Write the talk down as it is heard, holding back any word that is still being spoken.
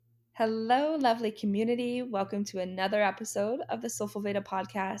Hello, lovely community. Welcome to another episode of the Soulful Veda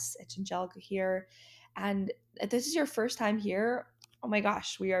podcast. It's Angelica here. And if this is your first time here, oh my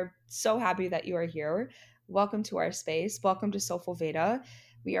gosh, we are so happy that you are here. Welcome to our space. Welcome to Soulful Veda.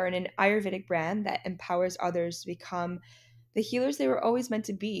 We are an Ayurvedic brand that empowers others to become the healers they were always meant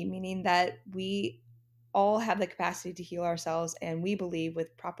to be, meaning that we all have the capacity to heal ourselves. And we believe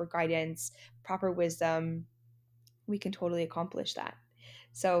with proper guidance, proper wisdom, we can totally accomplish that.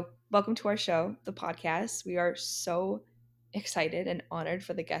 So, welcome to our show, the podcast. We are so excited and honored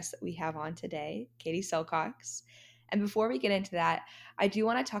for the guest that we have on today, Katie Silcox. And before we get into that, I do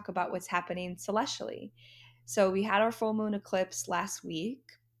want to talk about what's happening celestially. So, we had our full moon eclipse last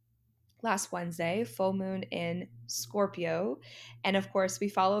Wednesday, full moon in Scorpio. And of course, we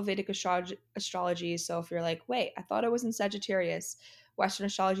follow Vedic astrology. So if you're like, wait, I thought I was in Sagittarius, Western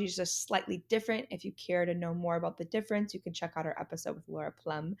astrology is just slightly different. If you care to know more about the difference, you can check out our episode with Laura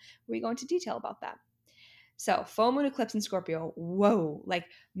Plum, where we go into detail about that. So, full moon eclipse in Scorpio, whoa, like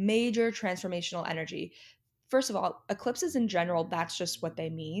major transformational energy. First of all, eclipses in general, that's just what they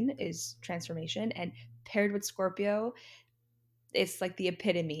mean is transformation. And paired with Scorpio, it's like the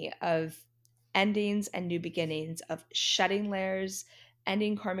epitome of endings and new beginnings, of shedding layers,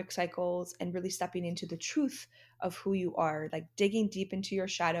 ending karmic cycles, and really stepping into the truth of who you are, like digging deep into your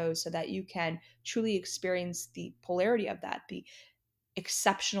shadows so that you can truly experience the polarity of that, the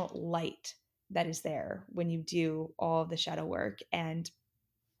exceptional light that is there when you do all of the shadow work. And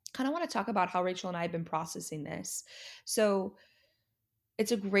kind of want to talk about how Rachel and I have been processing this. So,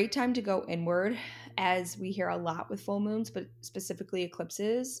 it's a great time to go inward, as we hear a lot with full moons, but specifically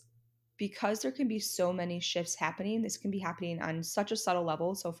eclipses, because there can be so many shifts happening. This can be happening on such a subtle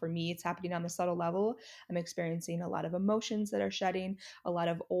level. So for me, it's happening on the subtle level. I'm experiencing a lot of emotions that are shedding, a lot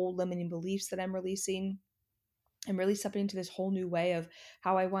of old limiting beliefs that I'm releasing. I'm really stepping into this whole new way of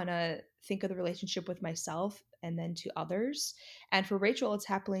how I want to think of the relationship with myself and then to others. And for Rachel, it's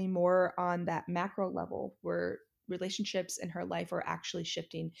happening more on that macro level where relationships in her life are actually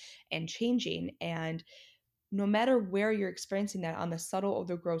shifting and changing. And no matter where you're experiencing that on the subtle or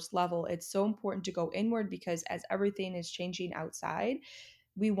the gross level, it's so important to go inward, because as everything is changing outside,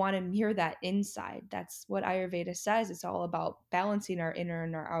 we want to mirror that inside. That's what Ayurveda says. It's all about balancing our inner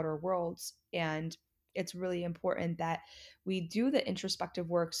and our outer worlds. And it's really important that we do the introspective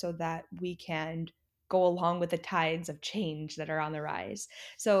work so that we can go along with the tides of change that are on the rise.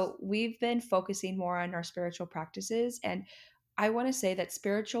 So we've been focusing more on our spiritual practices. And I want to say that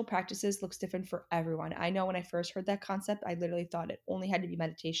spiritual practices looks different for everyone. I know when I first heard that concept, I literally thought it only had to be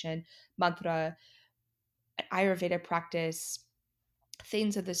meditation, mantra, Ayurveda practice,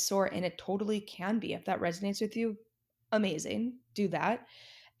 things of this sort. And it totally can be. If that resonates with you, amazing. Do that.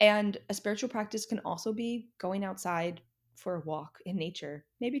 And a spiritual practice can also be going outside for a walk in nature,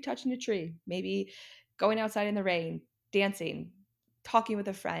 maybe touching a tree, maybe going outside in the rain, dancing, talking with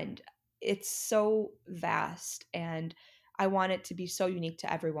a friend. It's so vast, and I want it to be so unique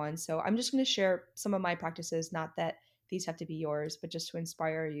to everyone. So I'm just going to share some of my practices, not that these have to be yours, but just to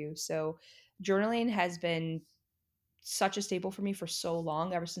inspire you. So journaling has been such a staple for me for so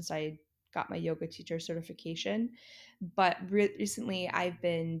long, ever since I got my yoga teacher certification. But recently, I've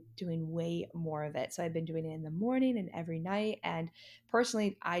been doing way more of it. So I've been doing it in the morning and every night. And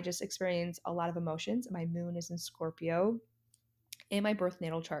personally, I just experience a lot of emotions. My moon is in Scorpio in my birth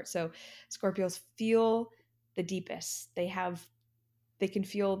natal chart. So Scorpios feel the deepest. They can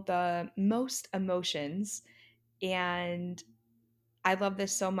feel the most emotions. And I love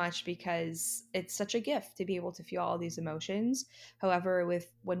this so much because it's such a gift to be able to feel all these emotions. However,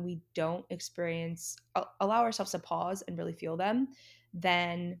 with when we don't allow ourselves to pause and really feel them,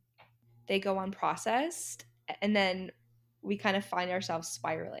 then they go unprocessed, and then we kind of find ourselves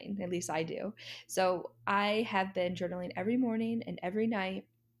spiraling. At least I do. So I have been journaling every morning and every night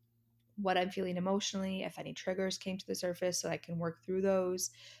what I'm feeling emotionally, if any triggers came to the surface, so I can work through those,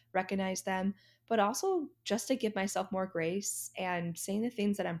 recognize them, but also just to give myself more grace and saying the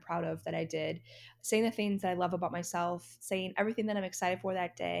things that I'm proud of that I did, saying the things that I love about myself, saying everything that I'm excited for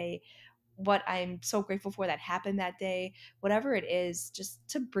that day, what I'm so grateful for that happened that day, whatever it is, just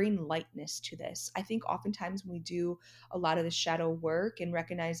to bring lightness to this. I think oftentimes when we do a lot of the shadow work and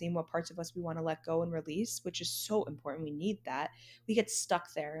recognizing what parts of us we want to let go and release, which is so important, we need that, we get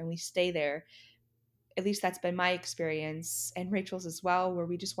stuck there and we stay there. At least that's been my experience, and Rachel's as well, where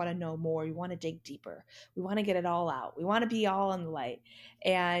we just want to know more. We want to dig deeper. We want to get it all out. We want to be all in the light.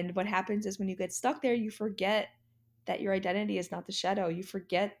 And what happens is when you get stuck there, you forget that your identity is not the shadow. You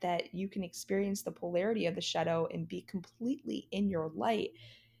forget that you can experience the polarity of the shadow and be completely in your light,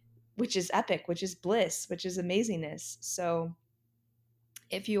 which is epic, which is bliss, which is amazingness. So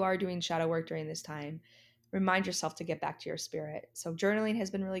If you are doing shadow work during this time, remind yourself to get back to your spirit. So journaling has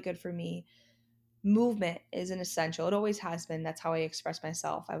been really good for me. Movement is an essential. It always has been. That's how I express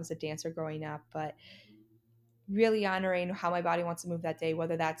myself. I was a dancer growing up, but really honoring how my body wants to move that day,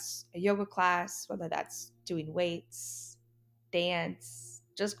 whether that's a yoga class, whether that's doing weights, dance,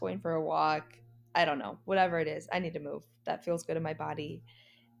 just going for a walk. I don't know, whatever it is, I need to move. That feels good in my body.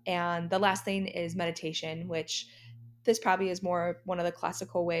 And the last thing is meditation, which this probably is more one of the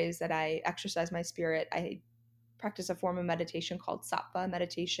classical ways that I exercise my spirit. I practice a form of meditation called sattva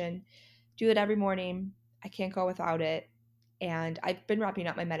meditation. Do it every morning. I can't go without it. And I've been wrapping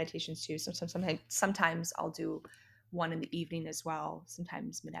up my meditations too. Sometimes I'll do one in the evening as well,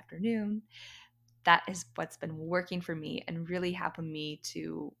 sometimes mid afternoon. That is what's been working for me and really helping me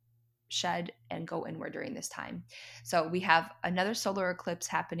to shed and go inward during this time. So we have another solar eclipse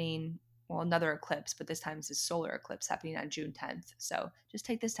happening. Well, another eclipse, but this time it's a solar eclipse happening on June 10th. So just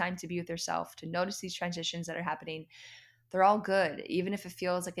take this time to be with yourself, to notice these transitions that are happening. They're all good. Even if it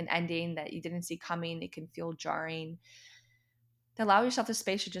feels like an ending that you didn't see coming, it can feel jarring. Allow yourself the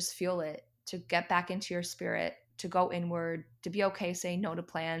space to just feel it, to get back into your spirit, to go inward, to be okay saying no to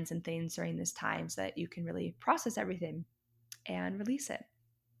plans and things during this time so that you can really process everything and release it.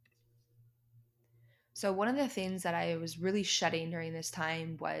 So, one of the things that I was really shedding during this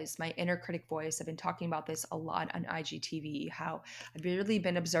time was my inner critic voice. I've been talking about this a lot on IGTV, how I've really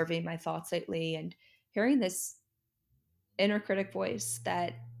been observing my thoughts lately and hearing this inner critic voice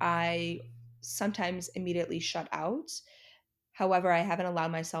that I sometimes immediately shut out. However, I haven't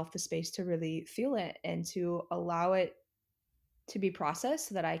allowed myself the space to really feel it and to allow it to be processed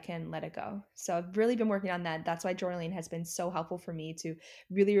so that I can let it go. So I've really been working on that. That's why journaling has been so helpful for me to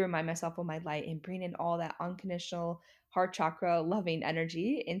really remind myself of my light and bring in all that unconditional heart chakra loving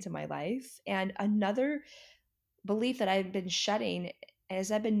energy into my life. And another belief that I've been shedding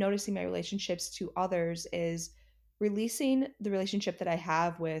as I've been noticing my relationships to others is releasing the relationship that I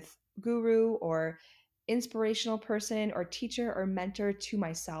have with guru or inspirational person or teacher or mentor to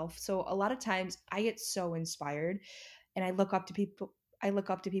myself. So a lot of times I get so inspired and I look up to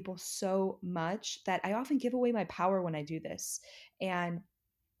people so much that I often give away my power when I do this. And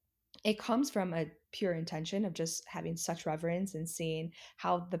it comes from a pure intention of just having such reverence and seeing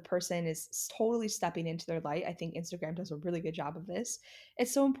how the person is totally stepping into their light. I think Instagram does a really good job of this.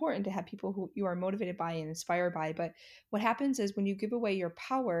 It's so important to have people who you are motivated by and inspired by, but what happens is when you give away your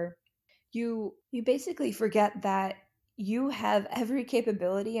power, you basically forget that you have every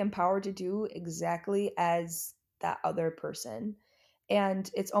capability and power to do exactly as that other person. And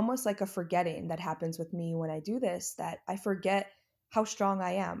it's almost like a forgetting that happens with me when I do this, that I forget how strong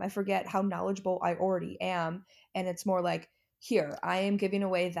I am. I forget how knowledgeable I already am. And it's more like, here, I am giving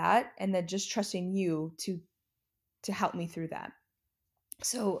away that and then just trusting you to help me through that.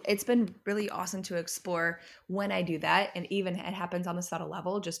 So it's been really awesome to explore when I do that. And even it happens on the subtle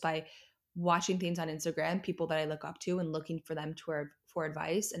level just by watching things on Instagram, people that I look up to and looking for them for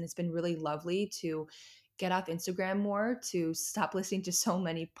advice. And it's been really lovely to get off Instagram more, to stop listening to so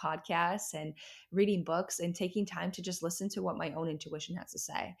many podcasts and reading books and taking time to just listen to what my own intuition has to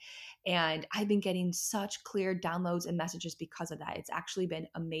say. And I've been getting such clear downloads and messages because of that. It's actually been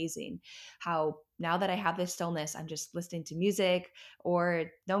amazing how now that I have this stillness, I'm just listening to music or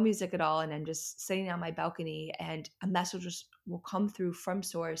no music at all. And I'm just sitting on my balcony and a message will come through from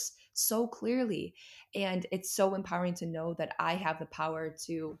source so clearly. And it's so empowering to know that I have the power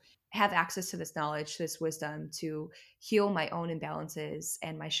to have access to this knowledge, to this wisdom, to heal my own imbalances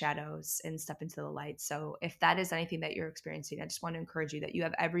and my shadows and step into the light. So if that is anything that you're experiencing, I just want to encourage you that you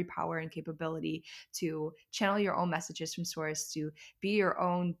have every power and capability to channel your own messages from source, to be your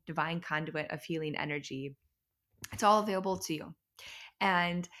own divine conduit of healing energy. It's all available to you.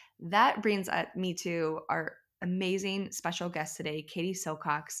 And that brings me to our amazing special guest today, Katie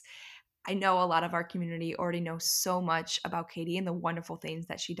Silcox. I know a lot of our community already knows so much about Katie and the wonderful things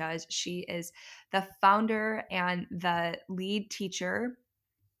that she does. She is the founder and the lead teacher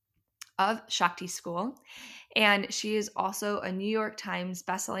of Shakti School. And she is also a New York Times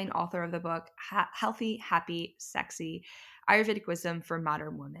bestselling author of the book Healthy, Happy, Sexy Ayurvedic Wisdom for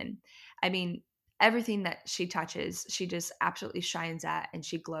Modern Women. I mean, everything that she touches, she just absolutely shines at and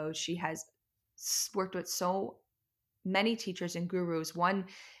she glows. She has worked with so many teachers and gurus, one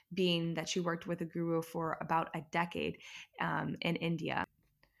being that she worked with a guru for about a decade in India.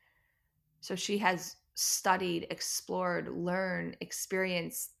 So she has studied, explored, learned,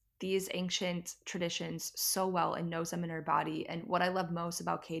 experienced these ancient traditions so well and knows them in her body. And what I love most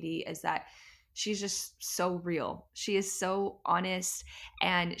about Katie is that she's just so real. She is so honest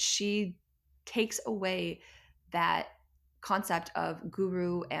and she takes away that concept of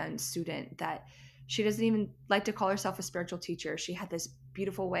guru and student, that she doesn't even like to call herself a spiritual teacher. She had this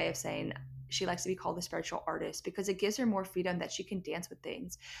beautiful way of saying she likes to be called a spiritual artist because it gives her more freedom, that she can dance with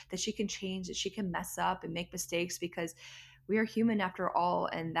things, that she can change, that she can mess up and make mistakes, because we are human after all,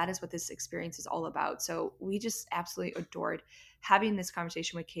 and that is what this experience is all about. So we just absolutely adored having this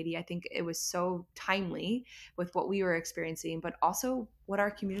conversation with Katie. I think it was so timely with what we were experiencing, but also what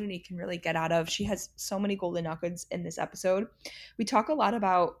our community can really get out of. She has so many golden nuggets in this episode. We talk a lot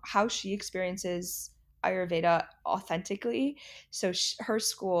about how she experiences Ayurveda authentically. So her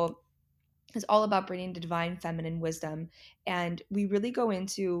school is all about bringing the divine feminine wisdom. And we really go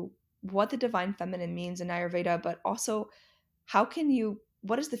into what the divine feminine means in Ayurveda, but also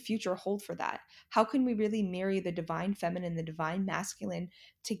what does the future hold for that? How can we really marry the divine feminine, the divine masculine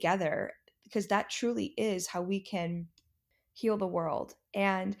together? Because that truly is how we can heal the world.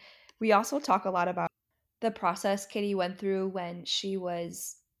 And we also talk a lot about the process Katie went through when she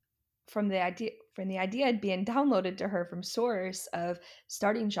was from the idea being downloaded to her from source of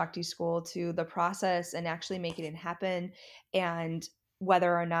starting Shakti school, to the process and actually making it happen, and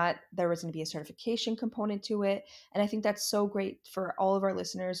whether or not there was going to be a certification component to it. And I think that's so great for all of our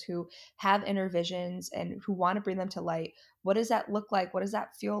listeners who have inner visions and who want to bring them to light. What does that look like? What does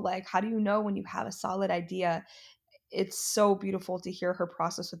that feel like? How do you know when you have a solid idea? It's so beautiful to hear her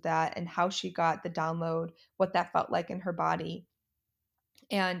process with that and how she got the download, what that felt like in her body,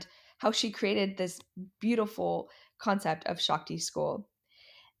 and how she created this beautiful concept of Shakti school.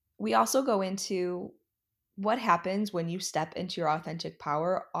 We also go into what happens when you step into your authentic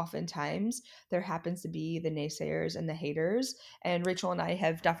power. Oftentimes, there happens to be the naysayers and the haters. And Rachel and I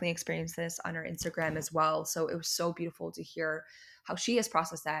have definitely experienced this on our Instagram as well. So it was so beautiful to hear how she has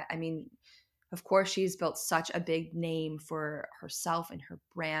processed that. I mean, of course, she's built such a big name for herself and her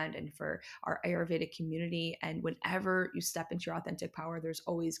brand and for our Ayurveda community. And whenever you step into your authentic power, there's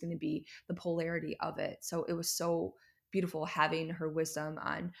always going to be the polarity of it. So it was so beautiful having her wisdom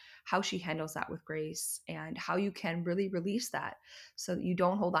on how she handles that with grace and how you can really release that so that you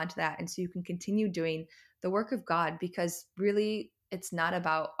don't hold on to that. And so you can continue doing the work of God, because really it's not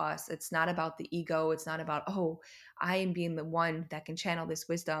about us. It's not about the ego. It's not about, oh, I am being the one that can channel this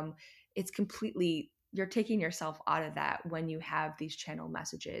wisdom. It's completely, you're taking yourself out of that when you have these channel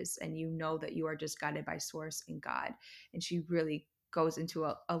messages and you know that you are just guided by source and God. And she really goes into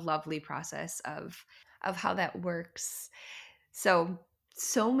a lovely process of how that works. So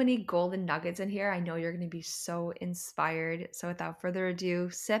many golden nuggets in here. I know you're going to be so inspired. So without further ado,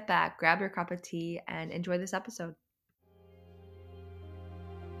 sit back, grab your cup of tea, and enjoy this episode.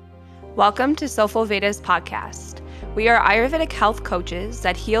 Welcome to Soulful Vedas podcast. We are Ayurvedic health coaches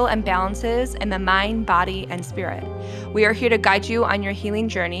that heal imbalances in the mind, body, and spirit. We are here to guide you on your healing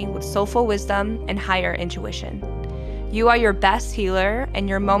journey with soulful wisdom and higher intuition. You are your best healer, and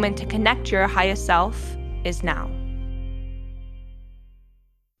your moment to connect to your highest self is now.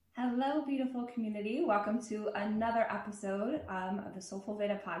 Hello, beautiful community. Welcome to another episode of the Soulful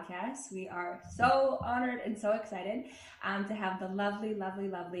Veda podcast. We are so honored and so excited to have the lovely, lovely,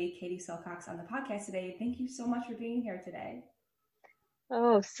 lovely Katie Silcox on the podcast today. Thank you so much for being here today.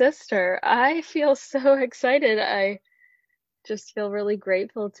 Oh, sister, I feel so excited. I just feel really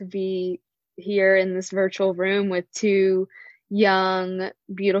grateful to be here in this virtual room with two young,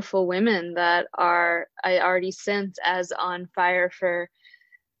 beautiful women that I already sense as on fire for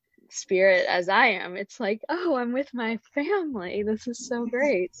spirit as I am. It's like, oh, I'm with my family. This is so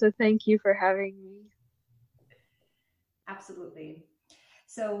great. So thank you for having me. Absolutely.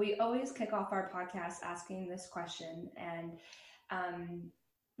 So we always kick off our podcast asking this question, and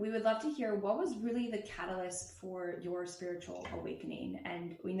we would love to hear what was really the catalyst for your spiritual awakening.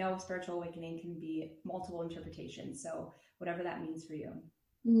 And we know spiritual awakening can be multiple interpretations, so whatever that means for you.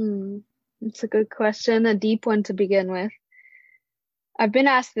 It's a good question, a deep one to begin with. I've been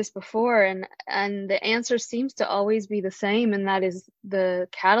asked this before, and the answer seems to always be the same, and that is the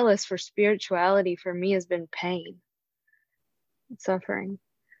catalyst for spirituality for me has been pain, suffering.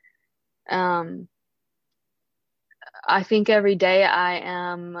 I think every day I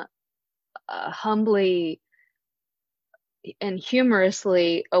am humbly and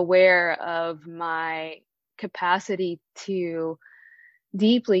humorously aware of my capacity to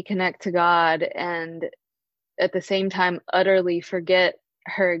deeply connect to God and at the same time utterly forget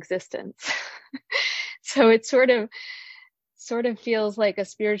her existence. So it sort of feels like a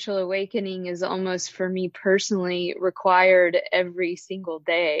spiritual awakening is almost, for me personally, required every single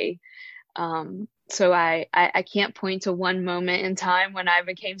day. So I can't point to one moment in time when I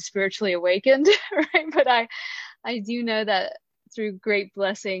became spiritually awakened, right? But I do know that through great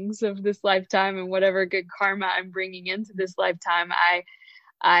blessings of this lifetime and whatever good karma I'm bringing into this lifetime,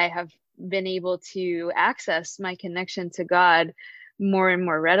 I have been able to access my connection to God more and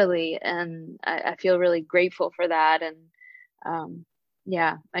more readily. And I feel really grateful for that. And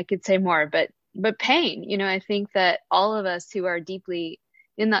yeah, I could say more, but pain, I think that all of us who are deeply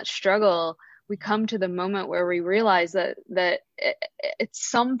in that struggle, we come to the moment where we realize that at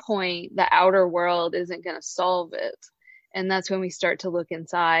some point the outer world isn't going to solve it. And that's when we start to look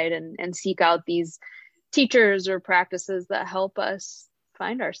inside and seek out these teachers or practices that help us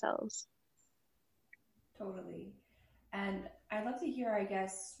find ourselves. Totally. And I'd love to hear, I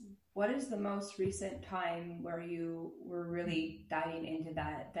guess, what is the most recent time where you were really diving into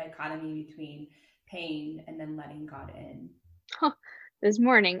that dichotomy between pain and then letting God in? Huh, this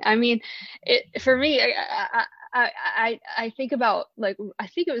morning. I mean, for me, I think about, like, I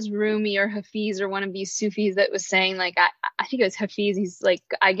think it was Rumi or Hafiz or one of these Sufis that was saying, like, I think it was Hafiz. He's like,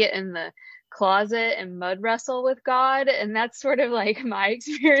 I get in the closet and mud wrestle with God, and that's sort of like my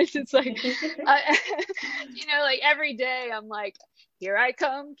experience. It's like, I, like every day I'm like, here I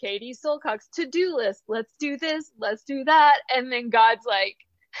come, Katie Silcox to-do list. Let's do this, let's do that, and then God's like,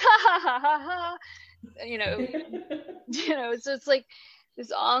 ha ha ha ha ha, you know, so it's like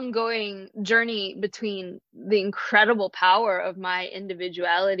this ongoing journey between the incredible power of my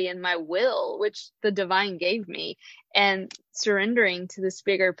individuality and my will, which the divine gave me, and surrendering to this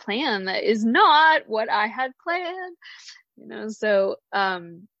bigger plan that is not what I had planned, so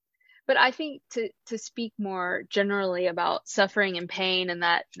but I think to speak more generally about suffering and pain and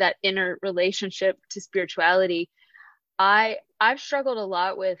that inner relationship to spirituality, I've struggled a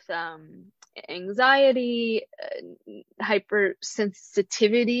lot with anxiety,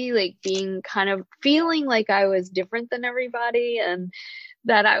 hypersensitivity, like being kind of feeling like I was different than everybody, and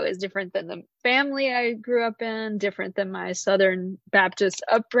that I was different than the family I grew up in, different than my Southern Baptist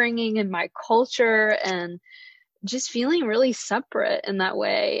upbringing and my culture, and just feeling really separate in that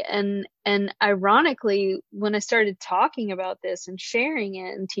way. And ironically, when I started talking about this and sharing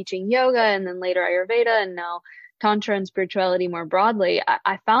it and teaching yoga and then later Ayurveda and now Tantra and spirituality more broadly,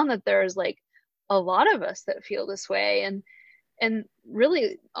 I found that there's like a lot of us that feel this way, and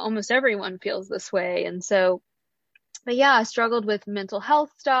really almost everyone feels this way. And so, but yeah, I struggled with mental health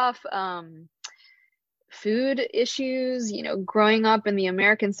stuff, food issues, growing up in the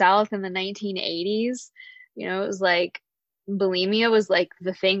American South in the 1980s. It was like bulimia was like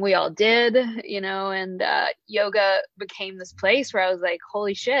the thing we all did, and yoga became this place where I was like,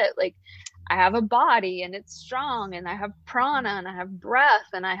 holy shit, like I have a body and it's strong, and I have prana and I have breath,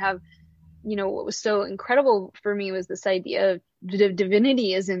 and I have, what was so incredible for me was this idea of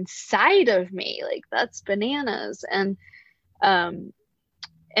divinity is inside of me. Like that's bananas. And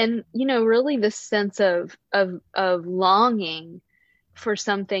really this sense of longing for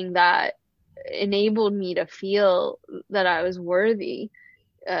something that enabled me to feel that I was worthy,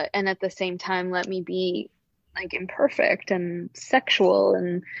 and at the same time let me be like imperfect and sexual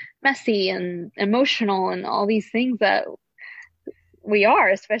and messy and emotional and all these things that we are,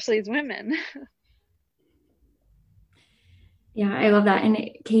 especially as women. Yeah, I love that. And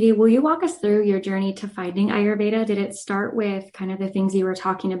Katie, will you walk us through your journey to finding Ayurveda? Did it start with kind of the things you were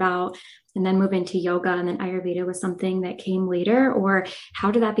talking about and then move into yoga, and then Ayurveda was something that came later? Or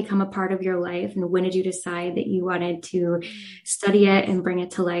how did that become a part of your life? And when did you decide that you wanted to study it and bring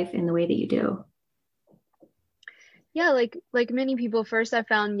it to life in the way that you do? Yeah, like many people, first I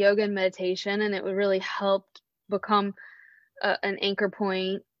found yoga and meditation, and it really helped become an anchor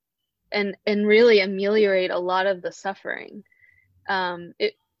point and really ameliorate a lot of the suffering.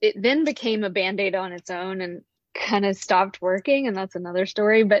 It then became a band-aid on its own and kind of stopped working, and that's another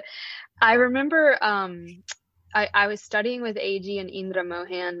story. But I remember I was studying with AG and Indra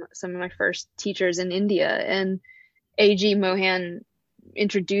Mohan, some of my first teachers in India, and AG Mohan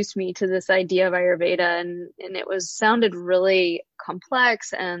introduced me to this idea of Ayurveda, and it was sounded really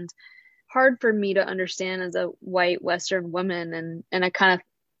complex and hard for me to understand as a white Western woman, and I kind of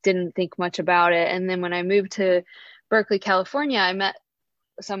didn't think much about it. And then when I moved to Berkeley, California, I met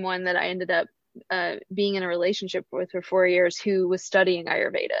someone that I ended up being in a relationship with for 4 years who was studying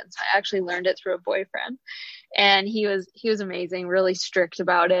Ayurveda. And so I actually learned it through a boyfriend, and he was amazing, really strict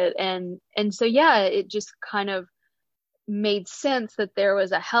about it. And so, yeah, it just kind of made sense that there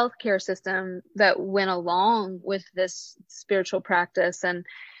was a healthcare system that went along with this spiritual practice. And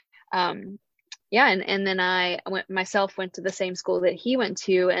yeah, and then I went to the same school that he went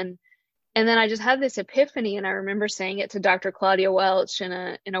to, and then I just had this epiphany, and I remember saying it to Dr. Claudia Welch in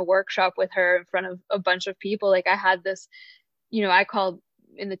a workshop with her in front of a bunch of people. Like I had this, I called,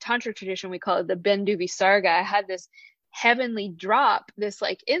 in the Tantra tradition, we call it the Bindu Visarga. I had this heavenly drop, this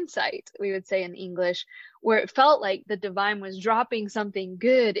like insight, we would say in English, where it felt like the divine was dropping something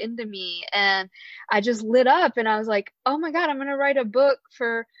good into me. And I just lit up and I was like, oh my God, I'm going to write a book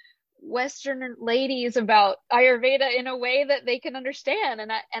for Western ladies about Ayurveda in a way that they can understand.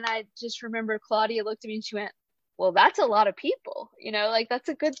 And I just remember Claudia looked at me and she went, well, that's a lot of people, like that's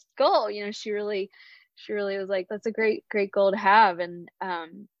a good goal. She really was like, that's a great goal to have. And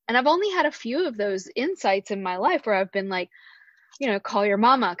I've only had a few of those insights in my life where I've been like, call your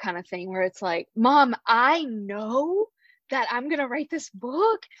mama kind of thing, where it's like, Mom, I know that I'm going to write this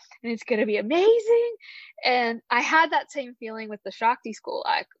book and it's going to be amazing. And I had that same feeling with the Shakti school.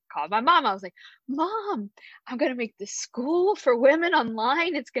 I called my mom. I was like, Mom, I'm going to make this school for women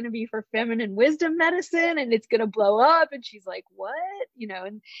online. It's going to be for feminine wisdom medicine and it's going to blow up. And she's like, what?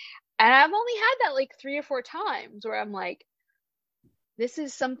 And I've only had that like 3 or 4 times where I'm like, this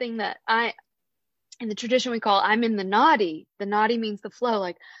is something that in the tradition we call, I'm in the nadi. The nadi means the flow.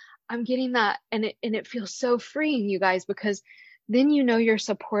 Like I'm getting that. And it feels so freeing, you guys, because then you're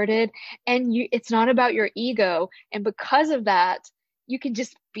supported and it's not about your ego. And because of that, you can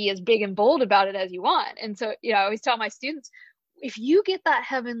just be as big and bold about it as you want. And so, I always tell my students, if you get that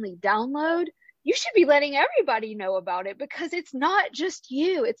heavenly download, you should be letting everybody know about it, because it's not just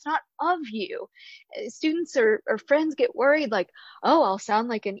you. It's not of you. Students or friends get worried like, oh, I'll sound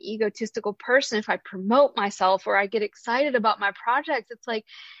like an egotistical person if I promote myself or I get excited about my projects. It's like,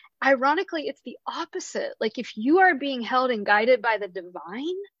 ironically, it's the opposite. Like if you are being held and guided by the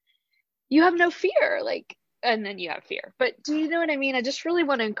divine, you have no fear. Like, and then you have fear. But do you know what I mean? I just really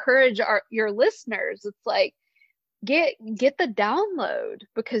want to encourage your listeners. It's like, get the download,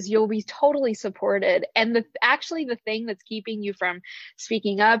 because you'll be totally supported. And the thing that's keeping you from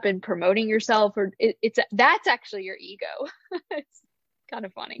speaking up and promoting yourself, or that's actually your ego. It's kind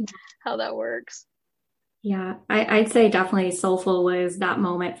of funny how that works. Yeah, I'd say definitely Soulful was that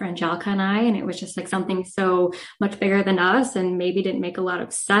moment for Angelica and I, and it was just like something so much bigger than us and maybe didn't make a lot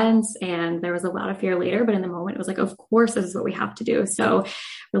of sense. And there was a lot of fear later, but in the moment it was like, of course, this is what we have to do. So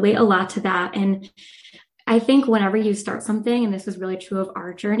relate a lot to that. And I think whenever you start something, and this is really true of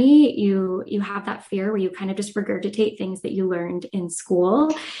our journey, you have that fear where you kind of just regurgitate things that you learned in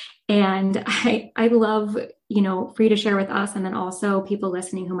school. And I love, for you to share with us, and then also people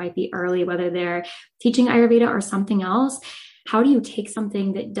listening who might be early, whether they're teaching Ayurveda or something else. How do you take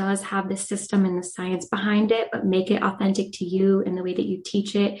something that does have the system and the science behind it, but make it authentic to you in the way that you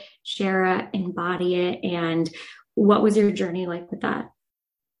teach it, share it, embody it? And what was your journey like with that?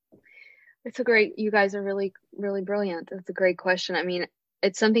 You guys are really, really brilliant. It's a great question. I mean,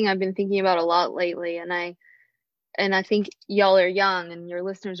 it's something I've been thinking about a lot lately. And I think y'all are young and your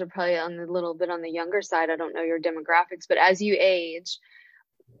listeners are probably a little bit on the younger side. I don't know your demographics, but as you age,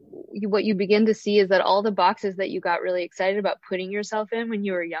 what you begin to see is that all the boxes that you got really excited about putting yourself in when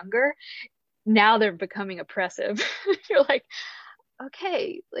you were younger, now they're becoming oppressive. You're like,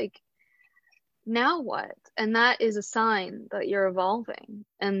 okay, like, now what? And that is a sign that you're evolving.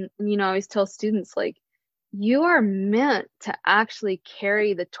 And, I always tell students, like, you are meant to actually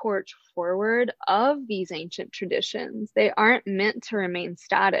carry the torch forward of these ancient traditions. They aren't meant to remain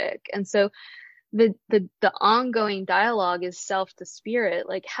static. And so the ongoing dialogue is self to spirit.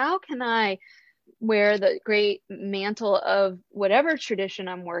 Like, how can I wear the great mantle of whatever tradition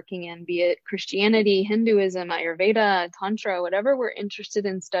I'm working in, be it Christianity, Hinduism, Ayurveda, Tantra, whatever we're interested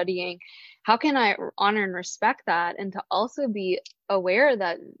in studying? How can I honor and respect that? And to also be aware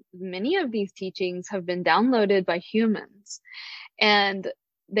that many of these teachings have been downloaded by humans and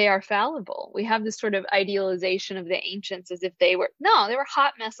they are fallible. We have this sort of idealization of the ancients as if they were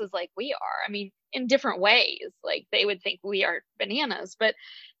hot messes like we are. I mean, in different ways, like they would think we are bananas, but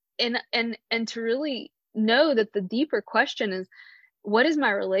and to really know that the deeper question is, what is my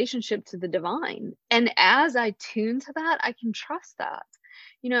relationship to the divine? And as I tune to that, I can trust that.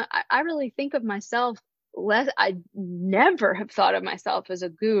 I really think of myself I never have thought of myself as a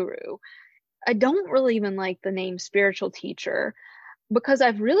guru. I don't really even like the name spiritual teacher, because I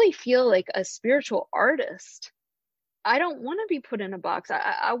really feel like a spiritual artist. I don't want to be put in a box.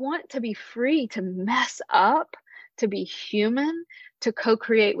 I want to be free to mess up, to be human, to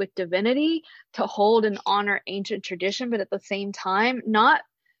co-create with divinity, to hold and honor ancient tradition, but at the same time, not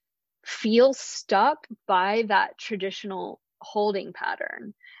feel stuck by that traditional holding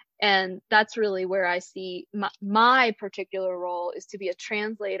pattern. And that's really where I see my particular role is to be a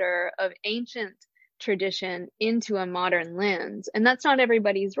translator of ancient tradition into a modern lens. And that's not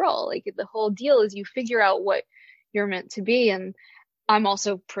everybody's role. Like, the whole deal is you figure out what you're meant to be. And I'm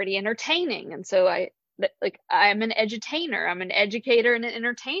also pretty entertaining. And so I'm an edutainer, I'm an educator and an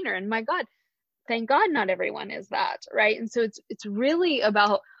entertainer. And my God, thank God not everyone is that, right? And so it's really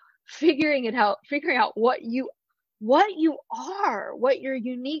about figuring out what you are, what your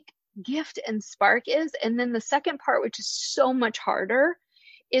unique gift and spark is. And then the second part, which is so much harder,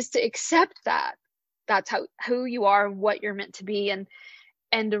 is to accept that that's who you are, what you're meant to be,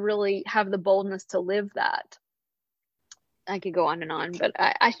 and to really have the boldness to live that. I could go on, but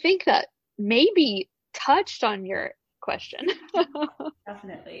I think that maybe touched on your question.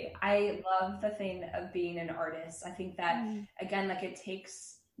 Definitely. I love the thing of being an artist. I think that, again, like it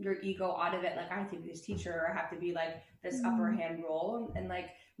takes your ego out of it. Like I have to be this teacher, or I have to be like this upper hand role. And like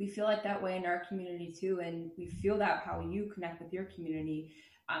we feel like that way in our community too. And we feel that how you connect with your community.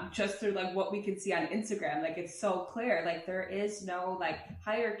 Just through like what we can see on Instagram. Like it's so clear, like there is no like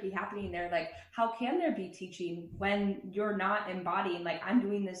hierarchy happening there. Like how can there be teaching when you're not embodying, like I'm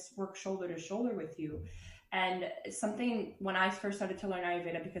doing this work shoulder to shoulder with you? And something when I first started to learn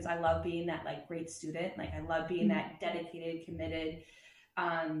Ayurveda, because I love being that like great student, like I love being that dedicated, committed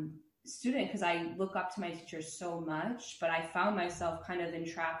student, because I look up to my teachers so much, but I found myself kind of in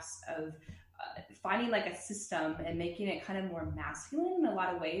traps of finding like a system and making it kind of more masculine in a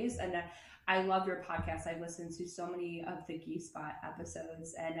lot of ways. And I love your podcast. I've listened to so many of the Ghee Spot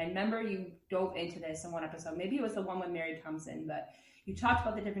episodes, and I remember you dove into this in one episode. Maybe it was the one with Mary Thompson, but you talked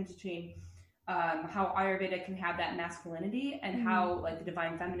about the difference between how Ayurveda can have that masculinity and how like the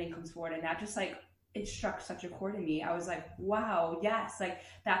divine feminine comes forward. And that just like, it struck such a chord in me. I was like, wow, yes, like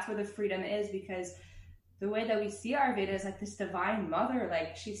that's where the freedom is, because the way that we see Ayurveda is like this divine mother,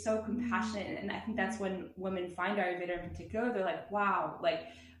 like she's so compassionate. And I think that's when women find Ayurveda in particular, they're like, wow, like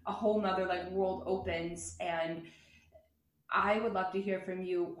a whole nother like world opens. And I would love to hear from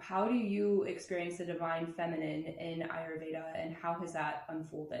you. How do you experience the divine feminine in Ayurveda, and how has that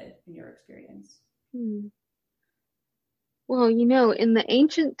unfolded in your experience? Well, in the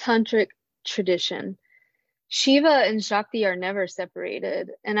ancient tantric tradition, Shiva and Shakti are never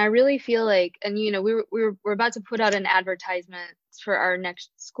separated. And I really feel like, and we're about to put out an advertisement for our next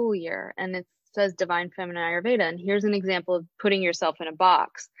school year, and it says Divine Feminine Ayurveda. And here's an example of putting yourself in a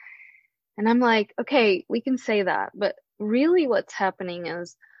box. And I'm like, okay, we can say that, but really what's happening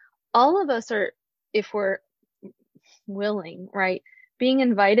is all of us are, if we're willing, right, being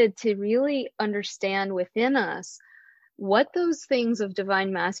invited to really understand within us what those things of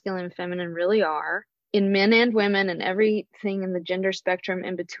divine masculine and feminine really are, in men and women and everything in the gender spectrum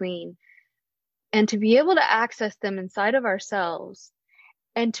in between, and to be able to access them inside of ourselves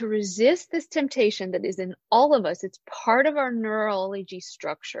and to resist this temptation that is in all of us. It's part of our neurology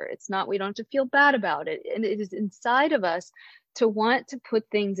structure. It's not, we don't have to feel bad about it. And it is inside of us to want to put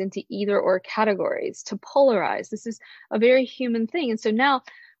things into either or categories, to polarize. This is a very human thing. And so now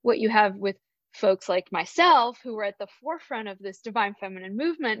what you have with folks like myself, who were at the forefront of this divine feminine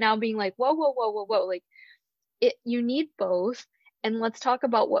movement, now being like, whoa, like you need both. And let's talk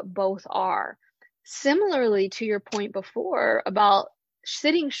about what both are. Similarly to your point before about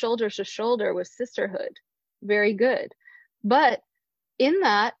sitting shoulder to shoulder with sisterhood, very good. But in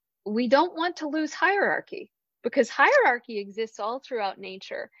that, we don't want to lose hierarchy, because hierarchy exists all throughout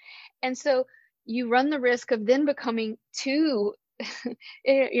nature. And so you run the risk of then becoming too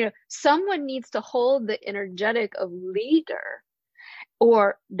someone needs to hold the energetic of leader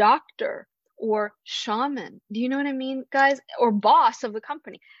or doctor or shaman. Do you know what I mean, guys? Or boss of the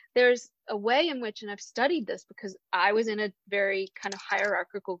company. There's a way in which, and I've studied this because I was in a very kind of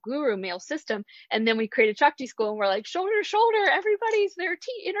hierarchical guru male system. And then we created Shakti School, and we're like, shoulder to shoulder, everybody's their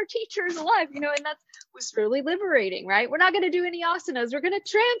inner teachers alive, and that was really liberating, right? We're not going to do any asanas. We're going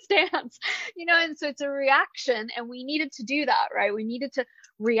to trance dance, and so it's a reaction. And we needed to do that, right? We needed to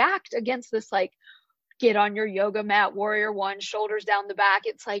react against this, like, get on your yoga mat, warrior one, shoulders down the back.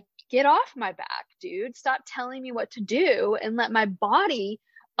 It's like, get off my back, dude. Stop telling me what to do and let my body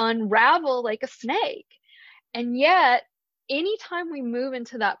unravel like a snake. And yet, anytime we move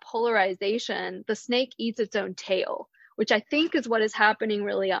into that polarization, the snake eats its own tail, which I think is what is happening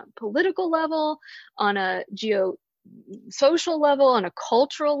really on political level, on a social level, on a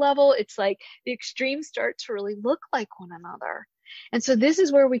cultural level. It's like the extremes start to really look like one another. And so this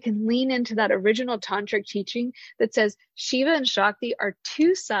is where we can lean into that original tantric teaching that says Shiva and Shakti are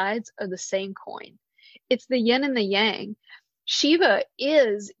two sides of the same coin. It's the yin and the yang. Shiva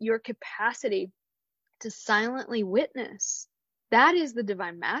is your capacity to silently witness. That is the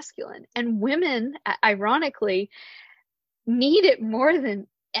divine masculine. And women, ironically, need it more than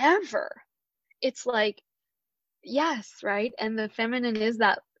ever. It's like, yes, right? And the feminine is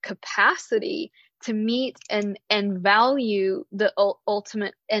that capacity to meet and value the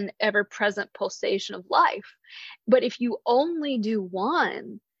ultimate and ever-present pulsation of life. But if you only do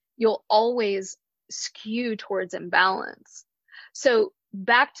one, you'll always skew towards imbalance. So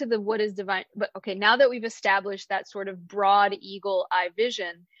back to the what is divine, but okay, now that we've established that sort of broad eagle eye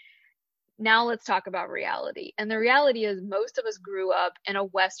vision, now let's talk about reality. And the reality is most of us grew up in a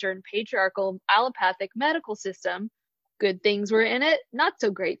Western patriarchal allopathic medical system. Good things were in it, not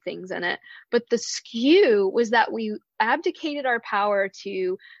so great things in it. But the skew was that we abdicated our power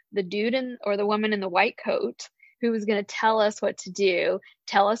to the dude or the woman in the white coat who was going to tell us what to do,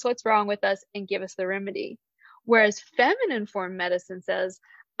 tell us what's wrong with us, and give us the remedy. Whereas feminine form medicine says,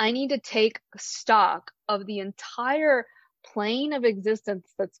 I need to take stock of the entire plane of existence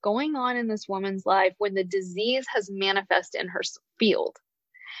that's going on in this woman's life when the disease has manifested in her field.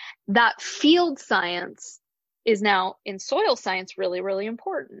 That field science is now in soil science really, really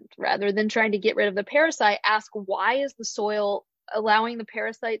important. Rather than trying to get rid of the parasite, ask why is the soil allowing the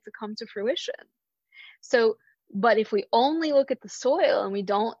parasite to come to fruition? So, but if we only look at the soil and we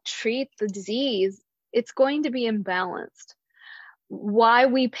don't treat the disease, it's going to be imbalanced. Why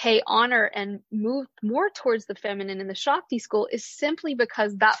we pay honor and move more towards the feminine in the Shakti school is simply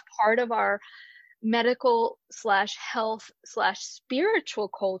because that part of our medical / health / spiritual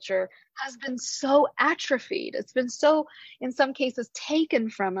culture has been so atrophied. It's been so, in some cases, taken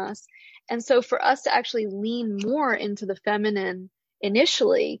from us. And so for us to actually lean more into the feminine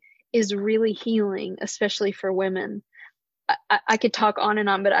initially is really healing, especially for women. I could talk on,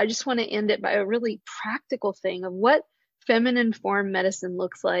 but I just want to end it by a really practical thing of what feminine form medicine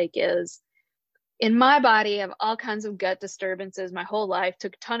looks like. Is in my body, I have all kinds of gut disturbances my whole life,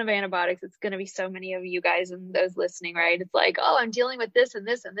 took a ton of antibiotics. It's going to be so many of you guys and those listening, right? It's like, oh, I'm dealing with this and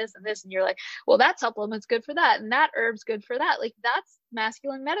this and this and this. And you're like, well, that supplement's good for that. And that herb's good for that. Like that's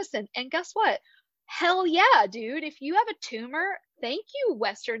masculine medicine. And guess what? Hell yeah, dude. If you have a tumor, thank you,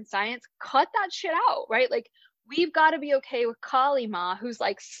 Western science, cut that shit out, right? Like we've got to be okay with Kali Ma, who's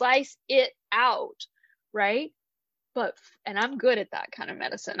like, slice it out, right? But, and I'm good at that kind of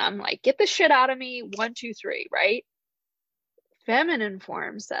medicine. I'm like, get the shit out of me. 1, 2, 3, right? Feminine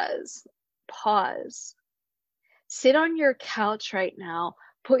form says, pause. Sit on your couch right now.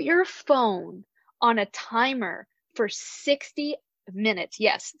 Put your phone on a timer for 60 minutes.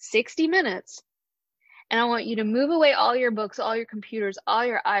 Yes, 60 minutes. And I want you to move away all your books, all your computers, all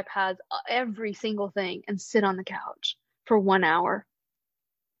your iPads, every single thing, and sit on the couch for 1 hour.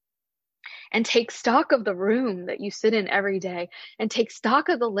 And take stock of the room that you sit in every day, and take stock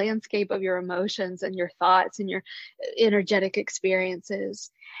of the landscape of your emotions and your thoughts and your energetic experiences,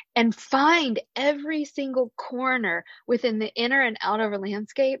 and find every single corner within the inner and outer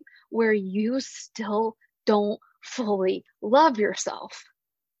landscape where you still don't fully love yourself.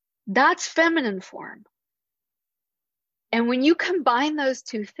 That's feminine form. And when you combine those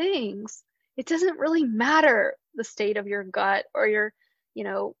two things, it doesn't really matter the state of your gut or your,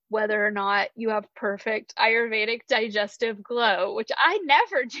 whether or not you have perfect Ayurvedic digestive glow, which I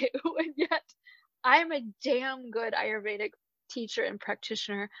never do. And yet I'm a damn good Ayurvedic teacher and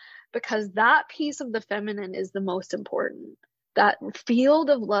practitioner, because that piece of the feminine is the most important, that field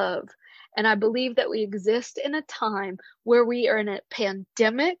of love. And I believe that we exist in a time where we are in a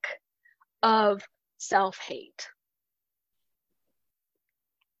pandemic of self-hate.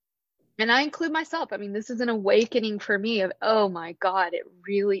 And I include myself. I mean, this is an awakening for me of, oh my God, it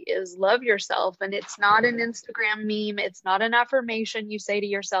really is love yourself. And it's not an Instagram meme. It's not an affirmation you say to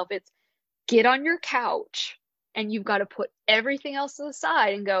yourself. It's get on your couch and you've got to put everything else to the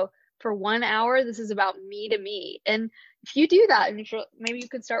side and go, for 1 hour, this is about me to me. And if you do that, and maybe you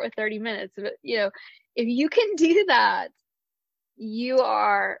could start with 30 minutes, but if you can do that, you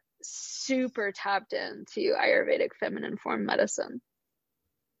are super tapped into Ayurvedic feminine form medicine.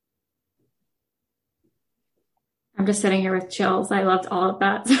 I'm just sitting here with chills. I loved all of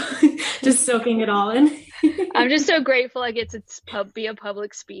that. Just soaking it all in. I'm just so grateful I get to be a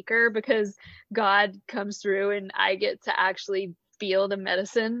public speaker, because God comes through and I get to actually feel the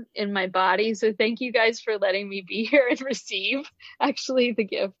medicine in my body. So thank you guys for letting me be here and receive actually the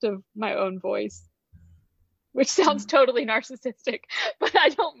gift of my own voice, which sounds totally narcissistic, but I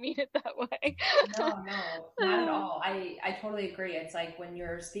don't mean it that way. No, not at all. I totally agree. It's like when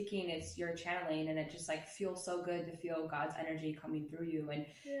you're speaking, you're channeling, and it just like feels so good to feel God's energy coming through you. And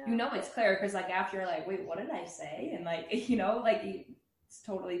it's clear, because like after you're like, wait, what did I say? And like, it's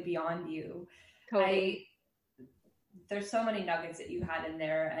totally beyond you. Totally. There's so many nuggets that you had in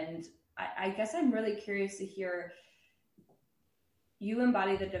there. And I guess I'm really curious to hear, you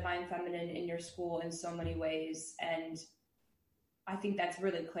embody the divine feminine in your school in so many ways. And I think that's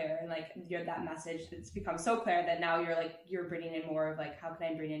really clear. And like that message, it's become so clear that now you're bringing in more of like, how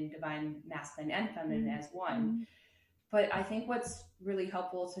can I bring in divine masculine and feminine as one? But I think what's really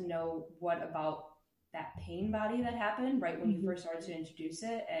helpful to know what about that pain body that happened right when you first started to introduce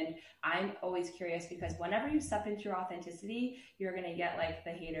it. And I'm always curious because whenever you step into your authenticity, you're going to get like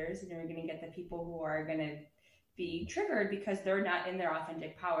the haters and you're going to get the people who are going to be triggered because they're not in their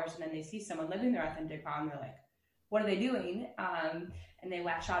authentic powers. And then they see someone living their authentic power and they're like, what are they doing? And they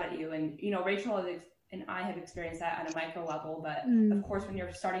lash out at you. And, you know, Rachel and I have experienced that on a micro level. But of course, when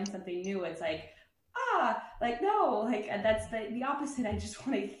you're starting something new, it's like, like no, like that's the opposite. I just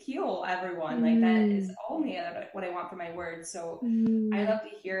want to heal everyone. Like that is only what I want for my words. So I love to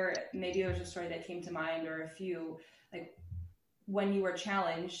hear, maybe there was a story that came to mind or a few, like when you were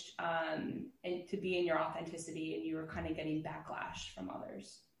challenged and to be in your authenticity and you were kind of getting backlash from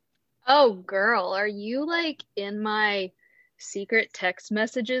others. Oh, girl, are you like in my secret text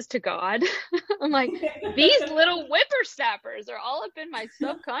messages to God? I'm like, these little whippersnappers are all up in my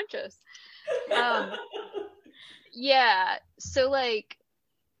subconscious. Yeah. So like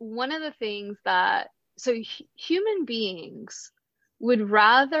one of the things that, so human beings would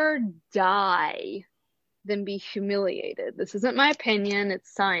rather die than be humiliated. This isn't my opinion,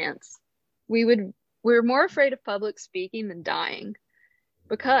 it's science. We're more afraid of public speaking than dying.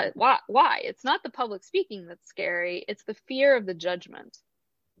 Because why? It's not the public speaking that's scary, it's the fear of the judgment.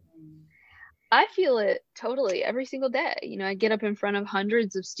 I feel it totally every single day. You know, I get up in front of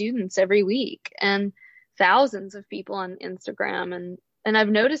hundreds of students every week and thousands of people on Instagram, and I've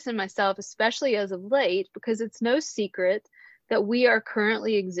noticed in myself, especially as of late, because it's no secret that we are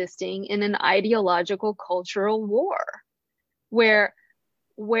currently existing in an ideological cultural war where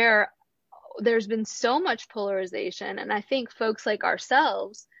there's been so much polarization. And I think folks like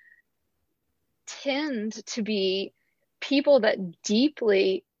ourselves tend to be people that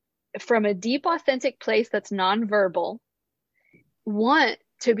deeply, from a deep, authentic place that's nonverbal, want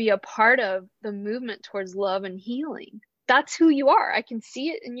to be a part of the movement towards love and healing. That's who you are. I can see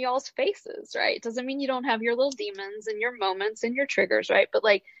it in y'all's faces, right? It doesn't mean you don't have your little demons and your moments and your triggers, right? But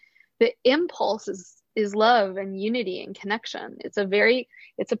like the impulse is love and unity and connection. It's a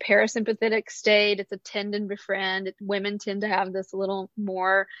parasympathetic state. It's a tend and befriend. Women tend to have this a little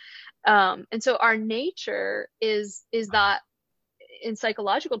more. And so our nature is that, in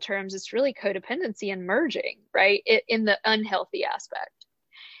psychological terms, it's really codependency and merging, right? In the unhealthy aspect.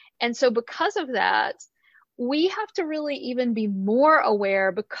 And so because of that, we have to really even be more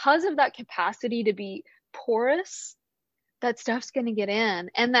aware, because of that capacity to be porous, that stuff's going to get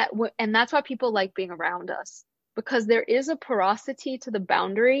in. And that's why people like being around us, because there is a porosity to the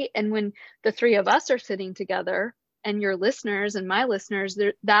boundary. And when the three of us are sitting together, and your listeners and my listeners,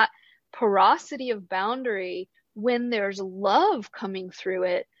 that porosity of boundary, when there's love coming through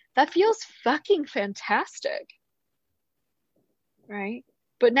it, that feels fucking fantastic, right?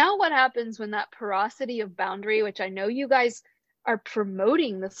 But now what happens when that porosity of boundary, which I know you guys are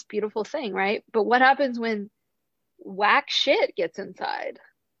promoting this beautiful thing, right? But what happens when whack shit gets inside?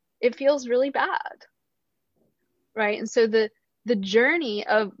 It feels really bad, right? And so the journey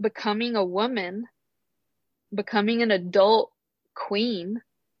of becoming a woman, becoming an adult queen,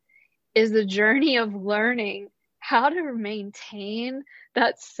 is the journey of learning how to maintain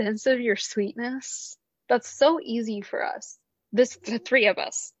that sense of your sweetness. That's so easy for us, the three of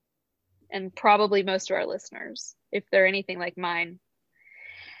us, and probably most of our listeners, if they're anything like mine.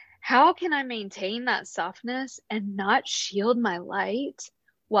 How can I maintain that softness and not shield my light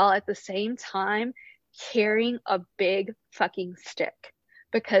while at the same time carrying a big fucking stick?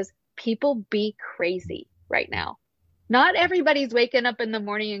 Because people be crazy right now. Not everybody's waking up in the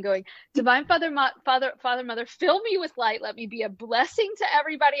morning and going, Divine Father, Mother, fill me with light. Let me be a blessing to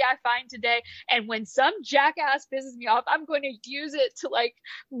everybody I find today. And when some jackass pisses me off, I'm going to use it to like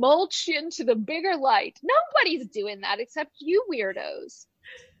mulch into the bigger light. Nobody's doing that except you weirdos.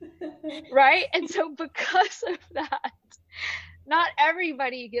 Right? And so because of that, not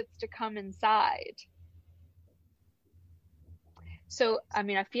everybody gets to come inside. So, I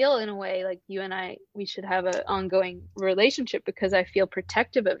mean, I feel in a way like you and I, we should have an ongoing relationship, because I feel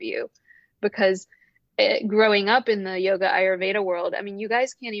protective of you. Because growing up in the yoga Ayurveda world, I mean, you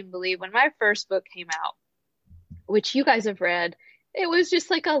guys can't even believe when my first book came out, which you guys have read, it was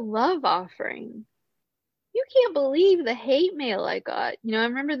just like a love offering. You can't believe the hate mail I got. You know, I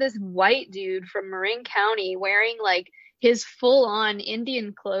remember this white dude from Marin County wearing like his full on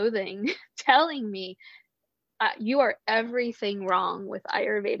Indian clothing telling me, you are everything wrong with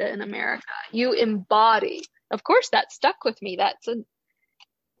Ayurveda in America. You embody. Of course, that stuck with me. That's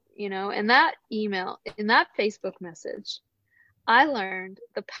in that email, in that Facebook message, I learned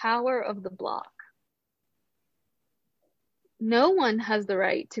the power of the block. no one has the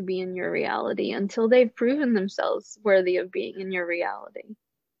right to be in your reality until they've proven themselves worthy of being in your reality.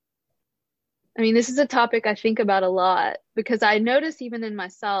 I mean, this is a topic I think about a lot because I notice even in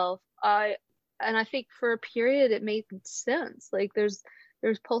myself, and I think for a period it made sense. Like there's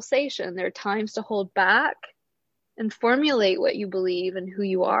pulsation, there are times to hold back and formulate what you believe and who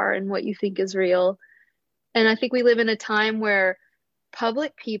you are and what you think is real. And I think we live in a time where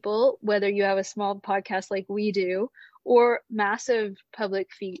public people, whether you have a small podcast like we do, or massive public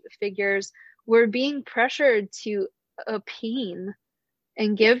figures, we're being pressured to opine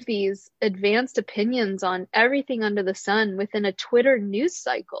and give these advanced opinions on everything under the sun within a Twitter news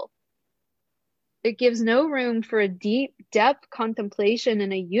cycle. It gives no room for a deep depth contemplation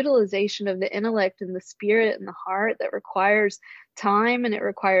and a utilization of the intellect and the spirit and the heart that requires time, and it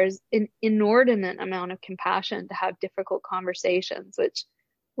requires an inordinate amount of compassion to have difficult conversations, which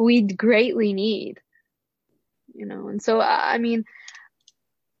we greatly need, you know. And so, I mean,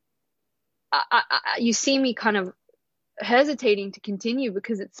 you see me kind of hesitating to continue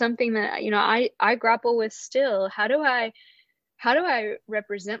because it's something that, you know, I grapple with still. How do I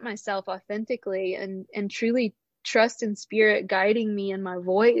represent myself authentically and truly trust in spirit guiding me in my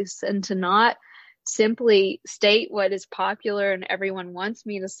voice, and to not simply state what is popular and everyone wants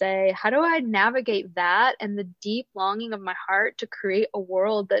me to say? How do I navigate that and the deep longing of my heart to create a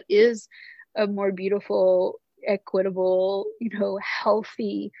world that is a more beautiful, equitable, you know,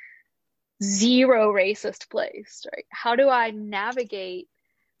 healthy, zero racist place, right? How do I navigate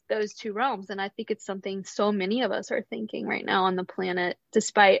those two realms? And I think it's something so many of us are thinking right now on the planet,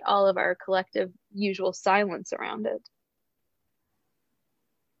 despite all of our collective usual silence around it.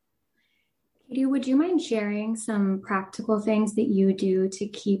 Katie, would you mind sharing some practical things that you do to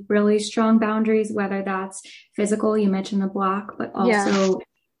keep really strong boundaries, whether that's physical, you mentioned the block, but also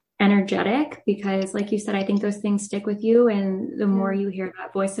energetic? Because like you said, I think those things stick with you. And the more you hear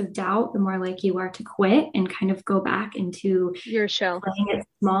that voice of doubt, the more like you are to quit and kind of go back into your shell. Playing it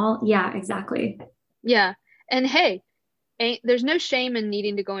small. Yeah, exactly. Yeah. And hey, there's no shame in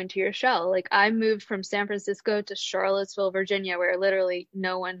needing to go into your shell. Like I moved from San Francisco to Charlottesville, Virginia, where literally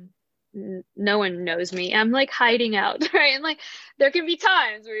no one knows me. I'm like hiding out, right? And like there can be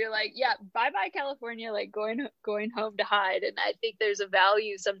times where you're like, yeah, bye California, like going home to hide. And I think there's a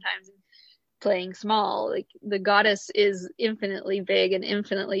value sometimes in playing small. Like the goddess is infinitely big and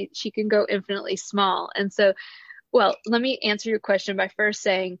she can go infinitely small. And so, well, let me answer your question by first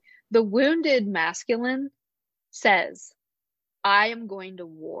saying the wounded masculine says, I am going to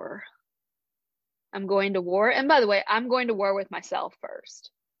war. I'm going to war. And by the way, I'm going to war with myself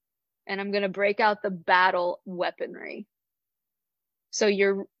first. And I'm going to break out the battle weaponry. So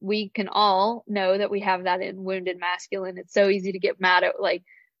we can all know that we have that in wounded masculine. It's so easy to get mad at like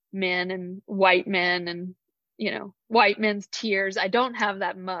men and, you know, white men's tears. I don't have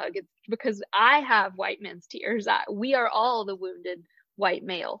that mug. It's because I have white men's tears. We are all the wounded white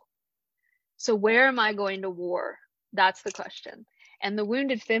male. So where am I going to war? That's the question. And the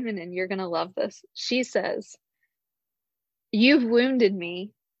wounded feminine, you're going to love this. She says, you've wounded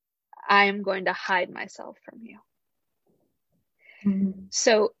me. I am going to hide myself from you. Mm-hmm.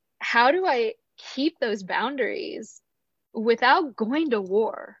 So how do I keep those boundaries without going to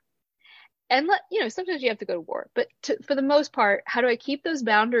war? And you know, sometimes you have to go to war, but for the most part, how do I keep those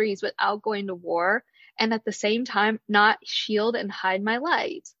boundaries without going to war? And at the same time, not shield and hide my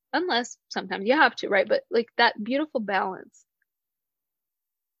light, unless sometimes you have to, right? But like that beautiful balance.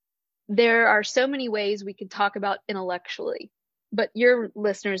 There are so many ways we could talk about intellectually, but your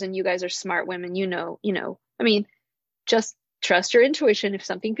listeners and you guys are smart women, you know, I mean, just trust your intuition. If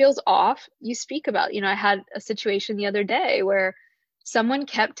something feels off, you speak about, you know, I had a situation the other day where someone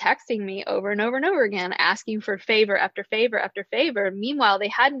kept texting me over and over and over again, asking for favor after favor after favor. Meanwhile, they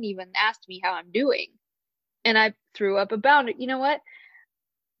hadn't even asked me how I'm doing. And I threw up a boundary. You know what?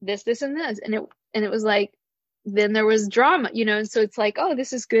 This, and this. And it was like, then there was drama, you know, and so it's like, oh,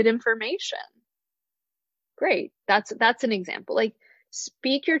 this is good information. Great. That's an example. Like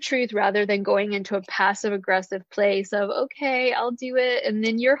speak your truth rather than going into a passive aggressive place of, okay, I'll do it. And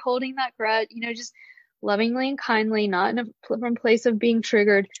then you're holding that grudge, you know, just lovingly and kindly, not in a from place of being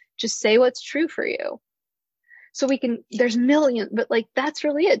triggered. Just say what's true for you. So there's millions, but like, that's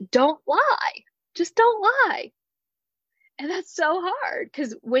really it. Don't lie. Just don't lie. And that's so hard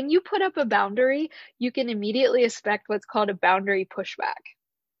because when you put up a boundary, you can immediately expect what's called a boundary pushback.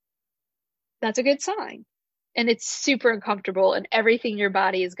 That's a good sign. And it's super uncomfortable and everything your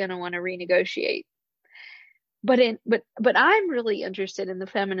body is going to want to renegotiate. But I'm really interested in the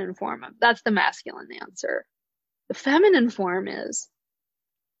feminine form of, that's the masculine answer. The feminine form is,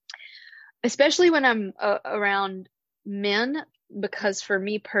 especially when I'm around men, because for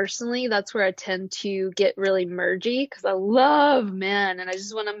me personally, that's where I tend to get really mergy, because I love men and I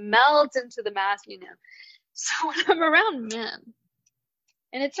just want to melt into the masculine. So when I'm around men,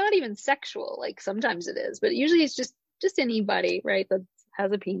 and it's not even sexual, like sometimes it is, but usually it's just anybody, right, that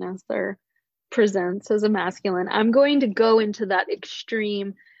has a penis or presents as a masculine, I'm going to go into that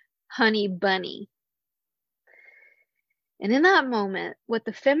extreme honey bunny. And in that moment, what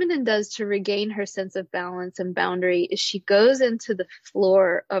the feminine does to regain her sense of balance and boundary is she goes into the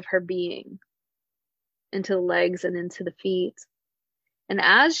floor of her being, into the legs and into the feet. And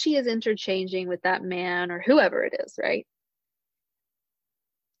as she is interchanging with that man or whoever it is, right?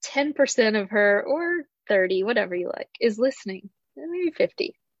 10% of her, or 30, whatever you like, is listening, maybe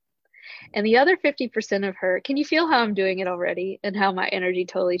 50. And the other 50% of her, can you feel how I'm doing it already and how my energy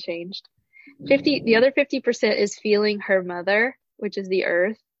totally changed? The other 50% is feeling her mother, which is the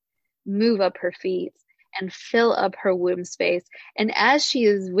earth, move up her feet and fill up her womb space. And as she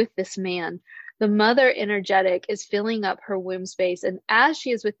is with this man, the mother energetic is filling up her womb space. And as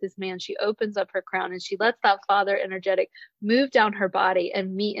she is with this man, she opens up her crown and she lets that father energetic move down her body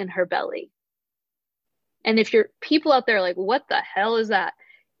and meet in her belly. And if you're people out there like, what the hell is that?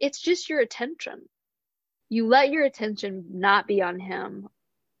 It's just your attention. You let your attention not be on him.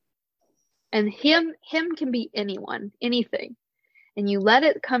 And him can be anyone, anything. And you let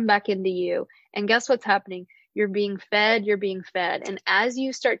it come back into you. And guess what's happening? You're being fed. And as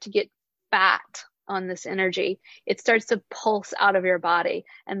you start to get fat on this energy, it starts to pulse out of your body.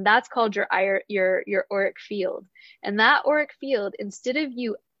 And that's called your auric field. And that auric field, instead of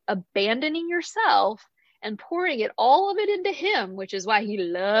you abandoning yourself and pouring it, all of it into him, which is why he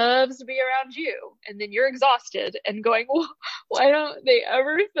loves to be around you. And then you're exhausted and going, well, why don't they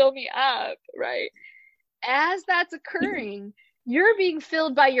ever fill me up, right? As that's occurring, you're being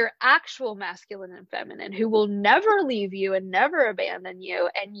filled by your actual masculine and feminine, who will never leave you and never abandon you.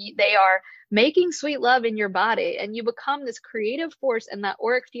 And they are making sweet love in your body. And you become this creative force, and that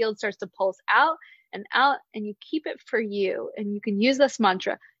auric field starts to pulse out, and you keep it for you. And you can use this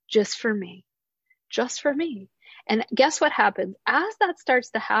mantra, just for me. Just for me. And guess what happens? As that starts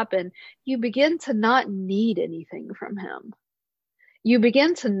to happen, you begin to not need anything from him. You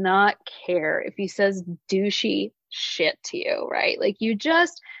begin to not care if he says douchey shit to you, right? Like you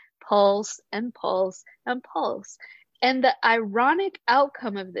just pulse and pulse and pulse. And the ironic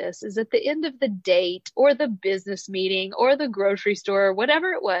outcome of this is at the end of the date or the business meeting or the grocery store, or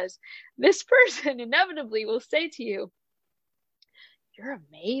whatever it was, this person inevitably will say to you, you're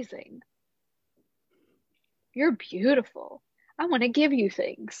amazing. You're beautiful. I want to give you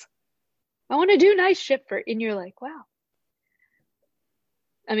things. I want to do nice shit for, and you're like, wow.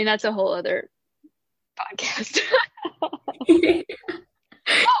 I mean, that's a whole other podcast.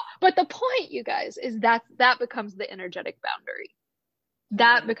 But the point, you guys, is that becomes the energetic boundary.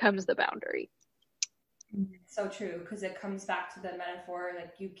 That becomes the boundary. So true, because it comes back to the metaphor,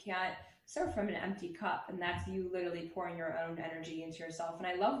 like you can't serve from an empty cup, and that's you literally pouring your own energy into yourself. And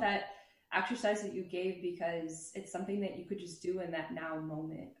I love that exercise that you gave, because it's something that you could just do in that now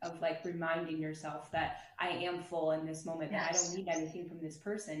moment of like reminding yourself that I am full in this moment, that I don't need anything from this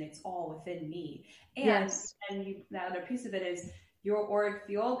person. It's all within me. And the other piece of it is your auric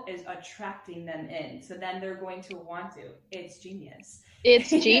field is attracting them in. So then they're going to want to. It's genius. It's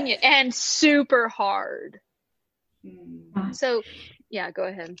genius and super hard. So yeah, go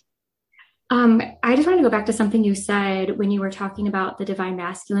ahead. I just wanted to go back to something you said when you were talking about the divine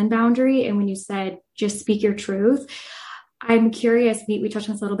masculine boundary, and when you said just speak your truth. I'm curious, we touched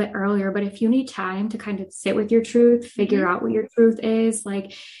on this a little bit earlier, but if you need time to kind of sit with your truth, figure out what your truth is,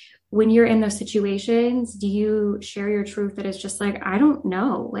 like when you're in those situations, do you share your truth that is just like, I don't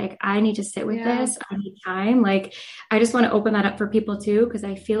know, like I need to sit with this, I need time. Like, I just want to open that up for people too, because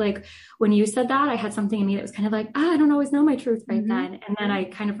I feel like when you said that, I had something in me that was kind of like, I don't always know my truth right then. And then I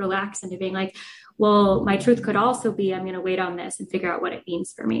kind of relaxed into being like, well, my truth could also be, I'm going to wait on this and figure out what it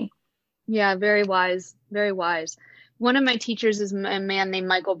means for me. Yeah, very wise, very wise. One of my teachers is a man named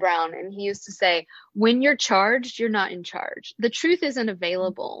Michael Brown, and he used to say, when you're charged, you're not in charge. The truth isn't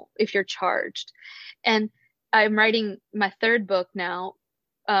available if you're charged. And I'm writing my third book now,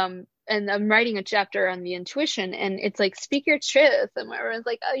 and I'm writing a chapter on the intuition, and it's like, speak your truth. And everyone's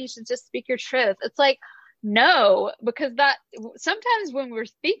like, oh, you should just speak your truth. It's like, no, because that sometimes when we're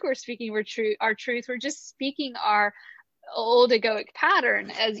speaking our truth, we're just speaking our old egoic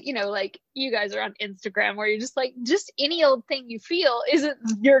pattern, as you know, like you guys are on Instagram where you're just like, just any old thing you feel isn't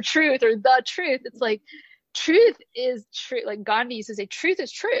your truth or the truth. It's like, truth is truth. Like Gandhi used to say, truth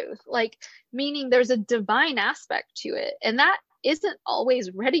is truth, like meaning there's a divine aspect to it. And that isn't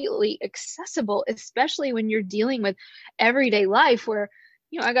always readily accessible, especially when you're dealing with everyday life where,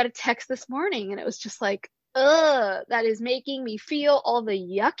 I got a text this morning and it was just like, ugh, that is making me feel all the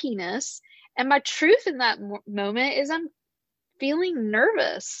yuckiness. And my truth in that moment is I'm feeling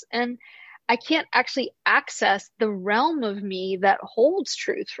nervous and I can't actually access the realm of me that holds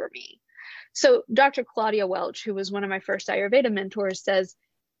truth for me. So Dr. Claudia Welch, who was one of my first Ayurveda mentors, says,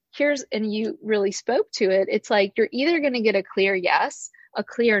 and you really spoke to it. It's like, you're either going to get a clear yes, a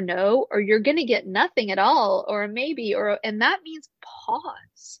clear no, or you're going to get nothing at all, or a maybe, and that means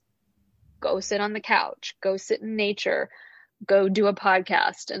pause. Go sit on the couch, go sit in nature, go do a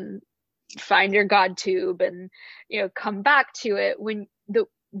podcast and find your God tube and, come back to it when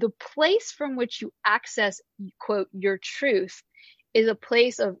the place from which you access, quote, your truth is a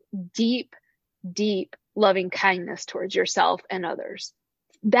place of deep, deep loving kindness towards yourself and others.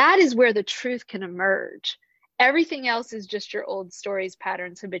 That is where the truth can emerge. Everything else is just your old stories,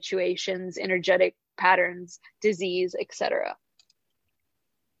 patterns, habituations, energetic patterns, disease, etc.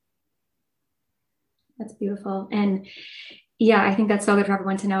 That's beautiful. And yeah, I think that's so good for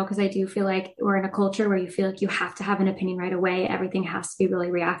everyone to know, because I do feel like we're in a culture where you feel like you have to have an opinion right away. Everything has to be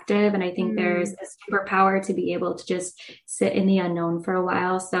really reactive. And I think there's a superpower to be able to just sit in the unknown for a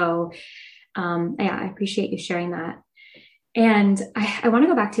while. So yeah, I appreciate you sharing that. And I want to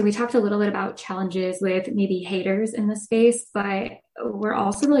go back to, we talked a little bit about challenges with maybe haters in the space, but we're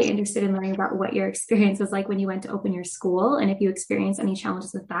also really interested in learning about what your experience was like when you went to open your school, and if you experienced any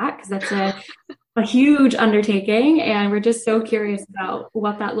challenges with that, because that's a huge undertaking, and we're just so curious about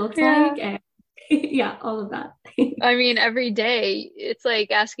what that looked like, and yeah, all of that. I mean, every day, it's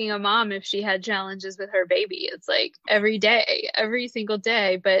like asking a mom if she had challenges with her baby. It's like every day, every single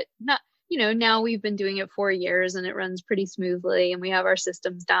day, but not, now we've been doing it 4 years and it runs pretty smoothly, and we have our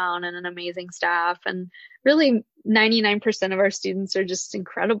systems down and an amazing staff, and really 99% of our students are just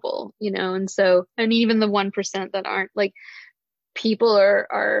incredible, and so, and even the 1% that aren't, like, people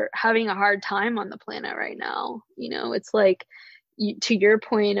are having a hard time on the planet right now. It's like, to your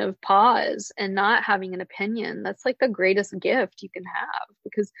point of pause and not having an opinion, that's like the greatest gift you can have,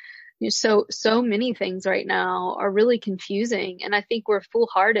 because so many things right now are really confusing. And I think we're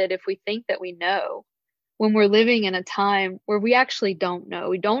foolhardy if we think that we know, when we're living in a time where we actually don't know.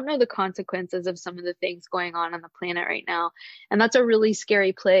 We don't know the consequences of some of the things going on the planet right now. And that's a really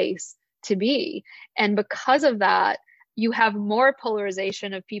scary place to be. And because of that, you have more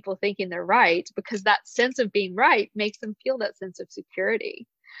polarization of people thinking they're right, because that sense of being right makes them feel that sense of security.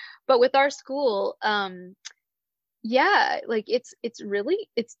 But with our school, yeah, like it's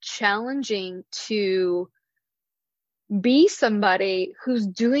challenging to be somebody who's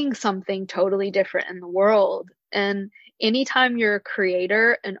doing something totally different in the world. And anytime you're a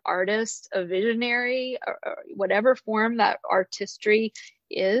creator, an artist, a visionary, or whatever form that artistry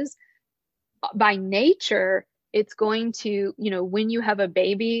is, by nature, it's going to, when you have a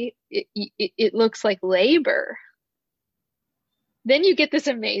baby, it looks like labor. Then you get this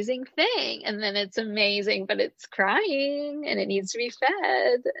amazing thing, and then it's amazing, but it's crying and it needs to be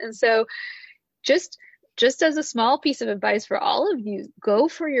fed. And so just as a small piece of advice for all of you, go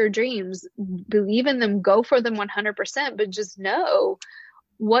for your dreams, believe in them, go for them 100%, but just know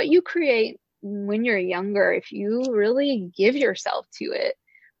what you create when you're younger, if you really give yourself to it,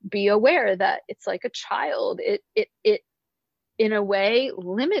 be aware that it's like a child. It in a way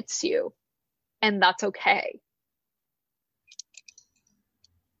limits you, and that's okay.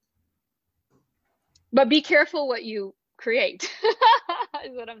 But be careful what you create,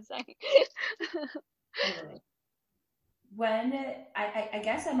 is what I'm saying. When I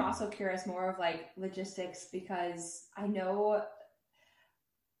guess I'm also curious more of like logistics, because I know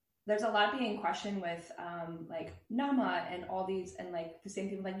there's a lot being questioned with like NAMA and all these, and like the same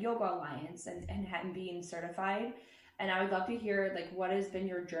thing with like Yoga Alliance and being certified. And I would love to hear like what has been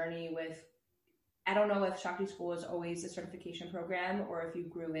your journey with, I don't know if Shakti School was always a certification program or if you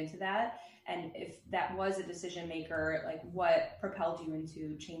grew into that. And if that was a decision maker, like what propelled you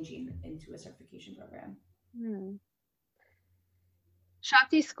into changing into a certification program?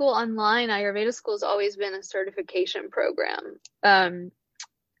 Shakti School Online, Ayurveda School, has always been a certification program.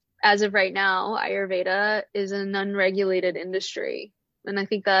 As of right now, Ayurveda is an unregulated industry. And I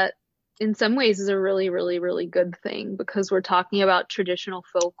think that in some ways is a really, really, really good thing, because we're talking about traditional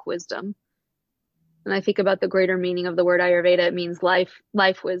folk wisdom. And I think about the greater meaning of the word Ayurveda, it means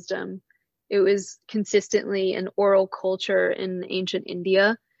life wisdom. It was consistently an oral culture in ancient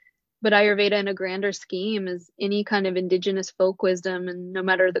India. But Ayurveda in a grander scheme is any kind of indigenous folk wisdom. And no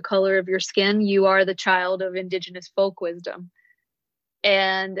matter the color of your skin, you are the child of indigenous folk wisdom.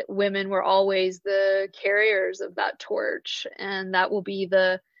 And women were always the carriers of that torch. And that will be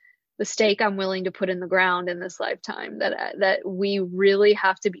the stake I'm willing to put in the ground in this lifetime, that we really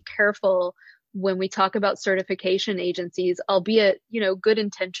have to be careful when we talk about certification agencies, albeit, good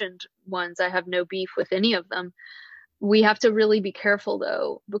intentioned ones. I have no beef with any of them. We have to really be careful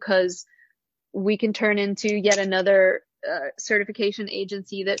though, because we can turn into yet another certification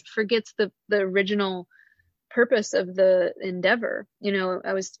agency that forgets the original purpose of the endeavor.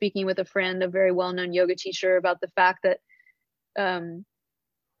 I was speaking with a friend, a very well-known yoga teacher, about the fact that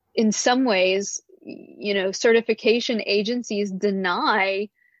in some ways, certification agencies deny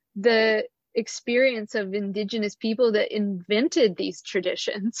the experience of indigenous people that invented these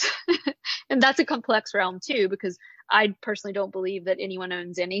traditions. And that's a complex realm too, because I personally don't believe that anyone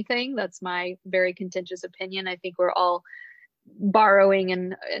owns anything. That's my very contentious opinion. I think we're all borrowing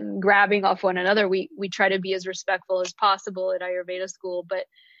and grabbing off one another. We try to be as respectful as possible at Ayurveda school,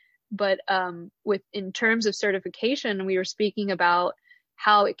 but in terms of certification, we were speaking about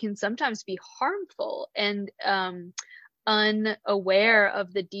how it can sometimes be harmful and unaware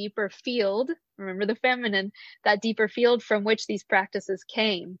of the deeper field. Remember the feminine, that deeper field from which these practices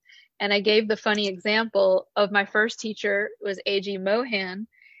came. And I gave the funny example of my first teacher was A.G. Mohan,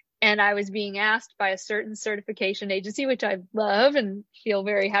 and I was being asked by a certain certification agency, which I love and feel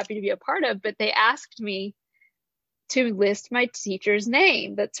very happy to be a part of, but they asked me to list my teacher's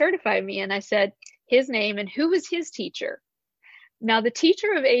name that certified me. And I said his name and who was his teacher. Now, the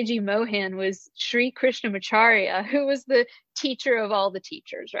teacher of A.G. Mohan was Sri Krishnamacharya, who was the teacher of all the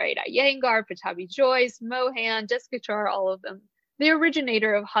teachers, right? Iyengar, Patabi Joyce, Mohan, Desikachar, all of them. The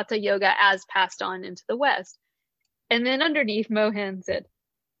originator of Hatha Yoga as passed on into the West. And then underneath, Mohan said,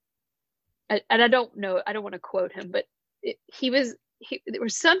 and I don't know, I don't want to quote him, but there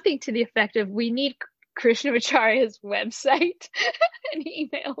was something to the effect of, we need Krishnamacharya's website and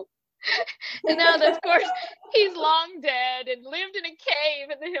email. And now, of course, he's long dead and lived in a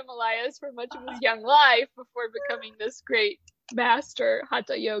cave in the Himalayas for much of his young life before becoming this great master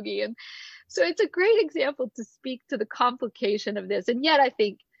Hatha yogi. And so it's a great example to speak to the complication of this. And yet I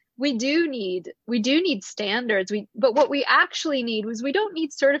think we do need standards. But what we actually need was, we don't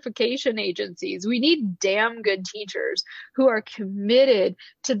need certification agencies. We need damn good teachers who are committed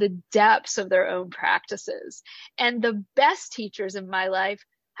to the depths of their own practices. And the best teachers in my life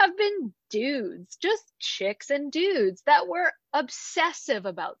have been dudes, just chicks and dudes that were obsessive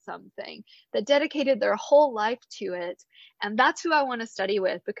about something, that dedicated their whole life to it. And that's who I want to study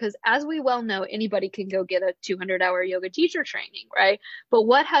with, because as we well know, anybody can go get a 200-hour yoga teacher training, right? But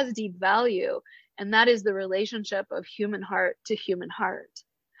what has deep value? And that is the relationship of human heart to human heart.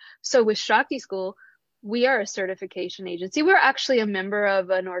 So with Shakti School, we are a certification agency. We're actually a member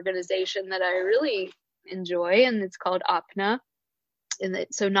of an organization that I really enjoy, and it's called APNA.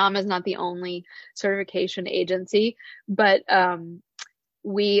 So NAMA is not the only certification agency, but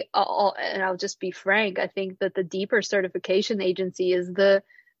we all, and I'll just be frank, I think that the deeper certification agency is the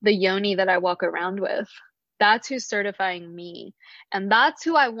yoni that I walk around with. That's who's certifying me. And that's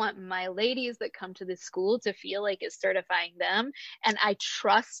who I want my ladies that come to this school to feel like is certifying them. And I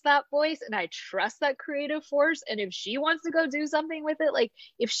trust that voice, and I trust that creative force. And if she wants to go do something with it, like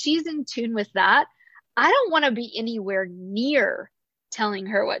if she's in tune with that, I don't want to be anywhere near telling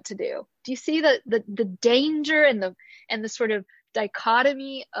her what to do. Do you see the danger and the sort of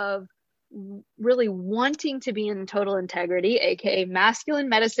dichotomy of really wanting to be in total integrity, aka masculine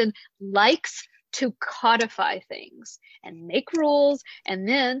medicine likes to codify things and make rules, and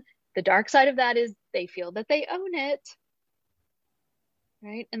then the dark side of that is they feel that they own it,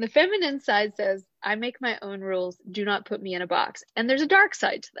 right? And the feminine side says, I make my own rules, do not put me in a box. And there's a dark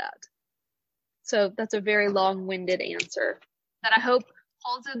side to that. So that's a very long-winded answer that I hope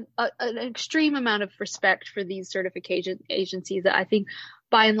holds an extreme amount of respect for these certification agencies that I think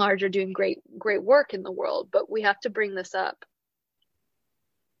by and large are doing great work in the world, but we have to bring this up.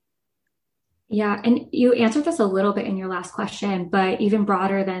 Yeah, and you answered this a little bit in your last question, but even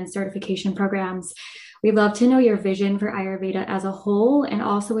broader than certification programs, we'd love to know your vision for Ayurveda as a whole, and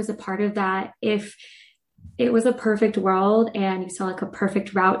also as a part of that, if it was a perfect world and you saw like a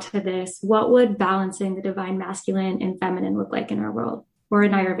perfect route to this, what would balancing the divine masculine and feminine look like in our world, or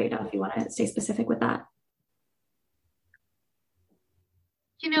in Ayurveda, if you want to stay specific with that?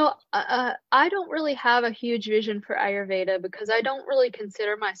 I don't really have a huge vision for Ayurveda because I don't really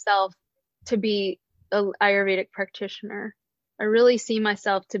consider myself to be an Ayurvedic practitioner. I really see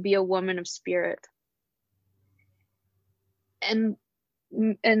myself to be a woman of spirit. And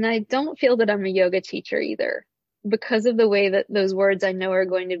I don't feel that I'm a yoga teacher either, because of the way that those words I know are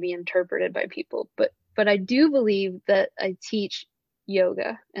going to be interpreted by people. But I do believe that I teach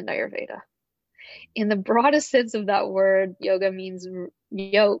yoga and Ayurveda. In the broadest sense of that word, yoga means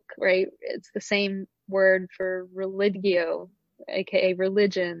yoke, right? It's the same word for religio, aka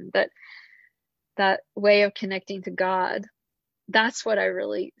religion, that way of connecting to God. That's what I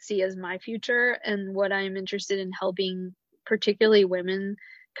really see as my future and what I'm interested in helping particularly women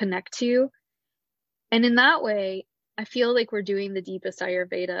connect to. And in that way, I feel like we're doing the deepest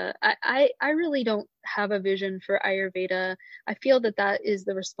Ayurveda. I really don't have a vision for Ayurveda. I feel that that is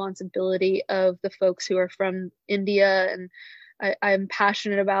the responsibility of the folks who are from India, and I'm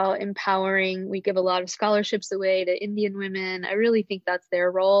passionate about empowering. We give a lot of scholarships away to Indian women. I really think that's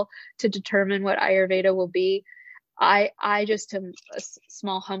their role to determine what Ayurveda will be. I just am a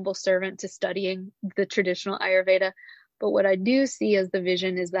small, humble servant to studying the traditional Ayurveda. But what I do see as the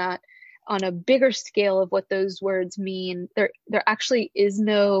vision is that on a bigger scale of what those words mean, there actually is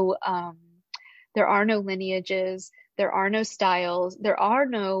no, there are no lineages, there are no styles, there are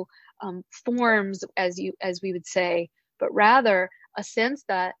no forms, as we would say, but rather a sense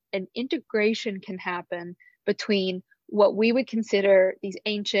that an integration can happen between what we would consider these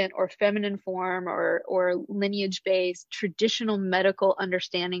ancient or feminine form or lineage based traditional medical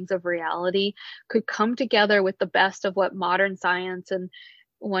understandings of reality could come together with the best of what modern science, and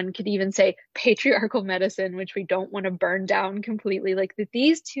one could even say patriarchal medicine, which we don't want to burn down completely, like that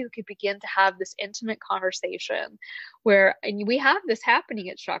these two could begin to have this intimate conversation where, and we have this happening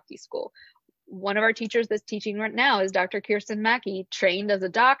at Shakti School. One of our teachers that's teaching right now is Dr. Kirsten Mackey, trained as a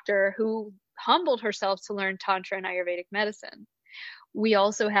doctor who humbled herself to learn Tantra and Ayurvedic medicine. We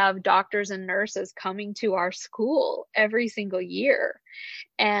also have doctors and nurses coming to our school every single year.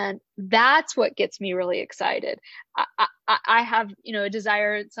 And that's what gets me really excited. I have, a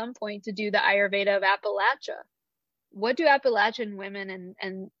desire at some point to do the Ayurveda of Appalachia. What do Appalachian women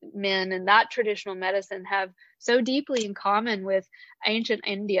and men and that traditional medicine have so deeply in common with ancient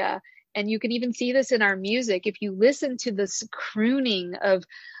India? And you can even see this in our music. If you listen to this crooning of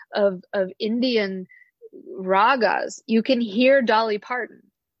Indian ragas, you can hear Dolly Parton.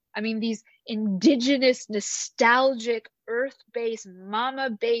 I mean, these indigenous, nostalgic, earth-based,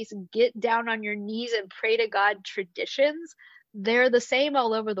 mama-based, get down on your knees and pray to God traditions, they're the same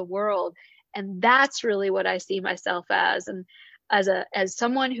all over the world. And that's really what I see myself as. And as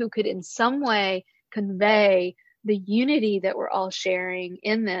someone who could in some way convey the unity that we're all sharing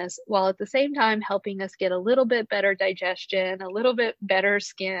in this, while at the same time helping us get a little bit better digestion, a little bit better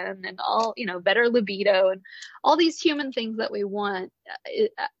skin, and all, better libido, and all these human things that we want,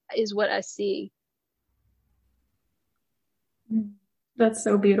 is what I see. That's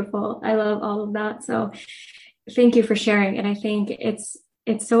so beautiful. I love all of that. So thank you for sharing. And I think it's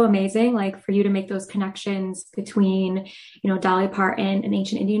so amazing, like for you to make those connections between, Dolly Parton and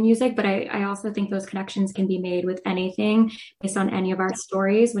ancient Indian music. But I also think those connections can be made with anything based on any of our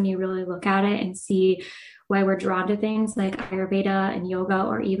stories when you really look at it and see why we're drawn to things like Ayurveda and yoga,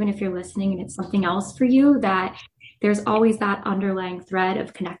 or even if you're listening and it's something else for you, that there's always that underlying thread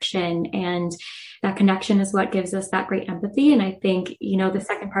of connection. And that connection is what gives us that great empathy. And I think, the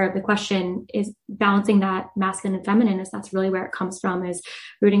second part of the question is balancing that masculine and feminine, is that's really where it comes from, is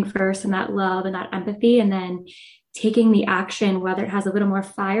rooting first and that love and that empathy, and then taking the action, whether it has a little more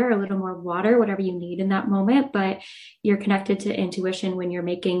fire, a little more water, whatever you need in that moment, but you're connected to intuition when you're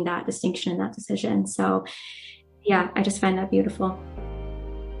making that distinction and that decision. So yeah, I just find that beautiful.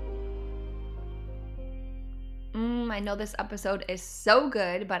 I know this episode is so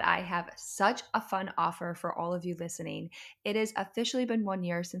good, but I have such a fun offer for all of you listening. It has officially been 1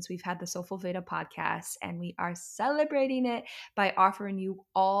 year since we've had the Soulful Veda podcast, and we are celebrating it by offering you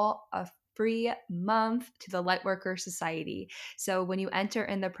all a free month to the Lightworker Society. So when you enter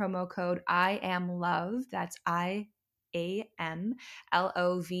in the promo code I am love, that's AMLOVED,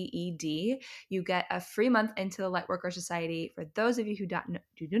 you get a free month into the Lightworker Society. For those of you who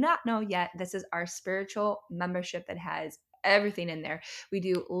do not know yet, this is our spiritual membership that has everything in there. We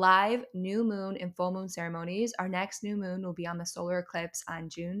do live new moon and full moon ceremonies. Our next new moon will be on the solar eclipse on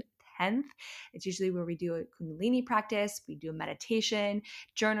June 10th. It's usually where we do a Kundalini practice, we do a meditation,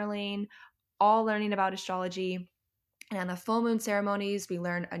 journaling, all learning about astrology. And on the full moon ceremonies, we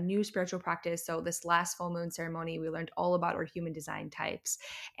learn a new spiritual practice. So this last full moon ceremony, we learned all about our human design types,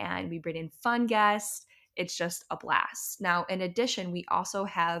 and we bring in fun guests. It's just a blast. Now, in addition, we also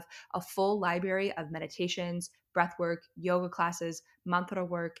have a full library of meditations, breathwork, yoga classes, mantra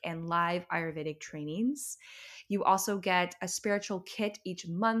work, and live Ayurvedic trainings. You also get a spiritual kit each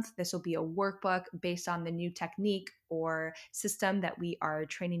month. This will be a workbook based on the new technique or system that we are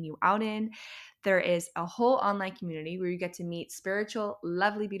training you out in. There is a whole online community where you get to meet spiritual,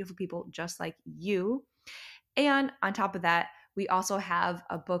 lovely, beautiful people just like you. And on top of that, We also have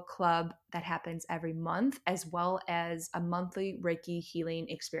a book club that happens every month, as well as a monthly Reiki healing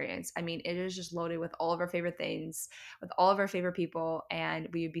experience. I mean, it is just loaded with all of our favorite things, with all of our favorite people, and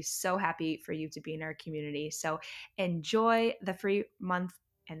we would be so happy for you to be in our community. So enjoy the free month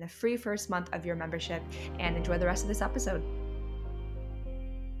and the free first month of your membership, and enjoy the rest of this episode.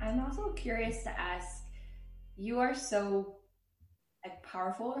 I'm also curious to ask, you are so like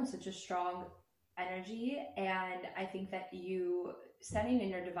powerful and such a strong energy, and I think that you standing in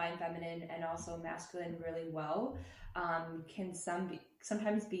your divine feminine and also masculine really well can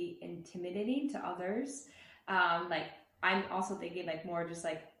sometimes be intimidating to others. Like I'm also thinking like more just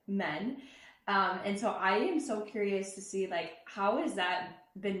like men, and so I am so curious to see like how has that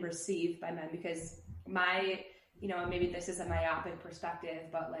been received by men, because my, you know, maybe this is a myopic perspective,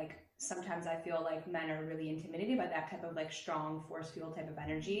 but like sometimes I feel like men are really intimidated by that type of like strong force field type of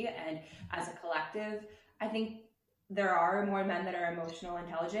energy. And as a collective, I think there are more men that are emotional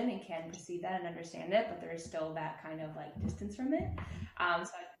intelligent and can perceive that and understand it, but there is still that kind of like distance from it. So I'd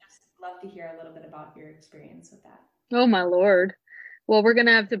just love to hear a little bit about your experience with that. Oh my Lord. Well, we're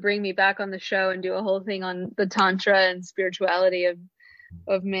gonna have to bring me back on the show and do a whole thing on the tantra and spirituality of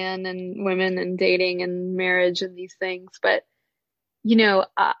men and women and dating and marriage and these things. But you know,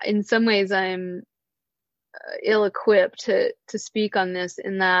 in some ways, I'm ill-equipped to speak on this,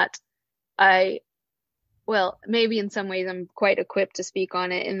 in that well, maybe in some ways I'm quite equipped to speak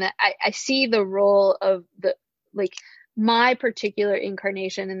on it, in that I see the role of the, like, my particular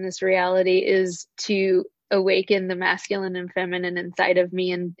incarnation in this reality is to awaken the masculine and feminine inside of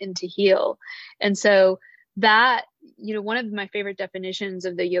me and to heal. And so that, you know, one of my favorite definitions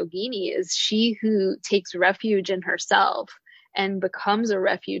of the yogini is she who takes refuge in herself and becomes a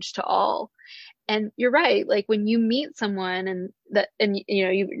refuge to all. And you're right. Like when you meet someone and you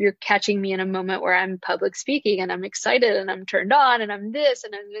know, you're catching me in a moment where I'm public speaking and I'm excited and I'm turned on and I'm this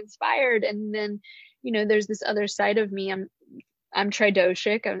and I'm inspired. And then, you know, there's this other side of me. I'm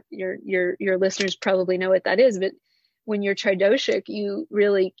tridoshic. Your listeners probably know what that is, but when you're tridoshic, you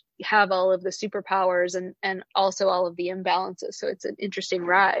really have all of the superpowers and also all of the imbalances. So it's an interesting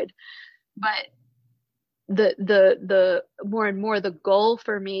ride. But the more and more, the goal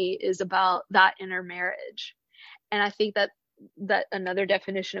for me is about that inner marriage. And I think that another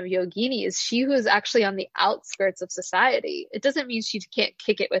definition of yogini is she who is actually on the outskirts of society. It doesn't mean she can't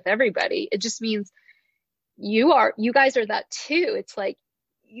kick it with everybody. It just means you guys are that too. It's like,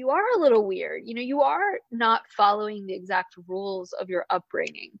 you are a little weird. You know, you are not following the exact rules of your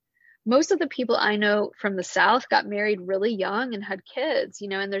upbringing. Most of the people I know from the South got married really young and had kids, you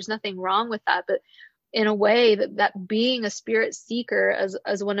know, and there's nothing wrong with that. But in a way that being a spirit seeker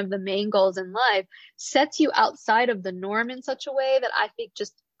as one of the main goals in life sets you outside of the norm in such a way that I think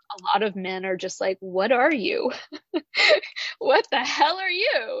just a lot of men are just like, what are you? What the hell are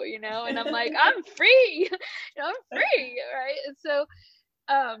you? You know? And I'm like, I'm free. You know, I'm free. Right. And so,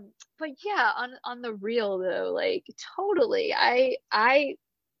 but yeah, on the real though, like totally, I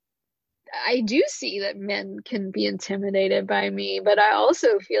do see that men can be intimidated by me, but I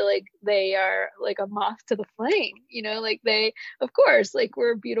also feel like they are like a moth to the flame, you know, like they, of course, like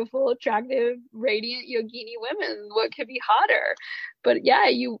we're beautiful, attractive, radiant yogini women. What could be hotter? But yeah,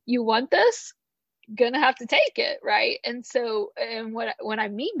 you want this, gonna have to take it, right? And so, and what I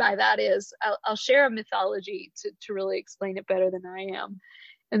mean by that is, I'll share a mythology to really explain it better than I am,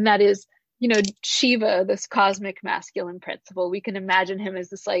 and that is, you know, Shiva, this cosmic masculine principle. We can imagine him as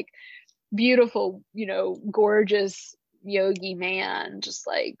this like beautiful, you know, gorgeous yogi man, just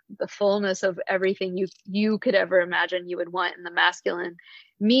like the fullness of everything you could ever imagine you would want in the masculine,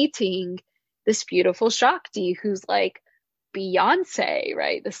 meeting this beautiful Shakti who's like Beyonce,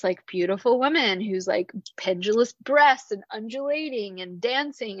 right? This like beautiful woman who's like pendulous breasts and undulating and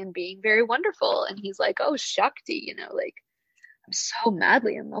dancing and being very wonderful. And he's like, oh, Shakti, you know, like, I'm so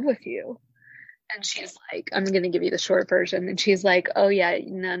madly in love with you. And she's like, I'm going to give you the short version. And she's like, oh yeah,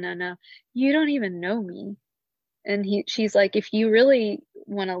 no. You don't even know me. And she's like, if you really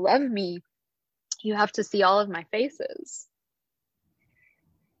want to love me, you have to see all of my faces.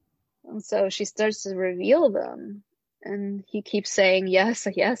 And so she starts to reveal them. And he keeps saying, yes,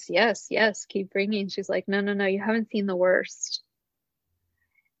 yes, yes, yes, keep bringing. She's like, no, you haven't seen the worst.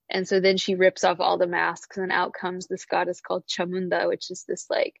 And so then she rips off all the masks and out comes this goddess called Chamunda, which is this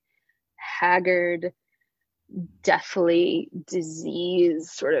like haggard, deathly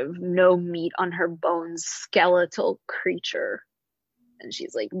disease, sort of no meat on her bones, skeletal creature. And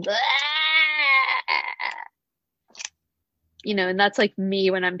she's like, bleh! You know, and that's like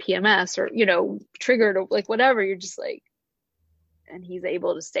me when I'm PMS or, you know, triggered or like whatever, you're just like, and he's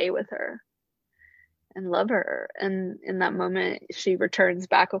able to stay with her. and love her. And in that moment, she returns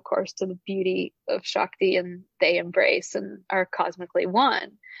back, of course, to the beauty of Shakti, and they embrace and are cosmically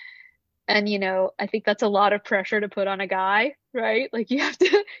one. And, I think that's a lot of pressure to put on a guy, right? Like you have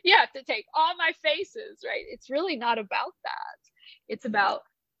to take all my faces, right? It's really not about that. It's about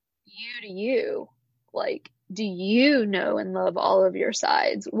you to you. Like, do you know and love all of your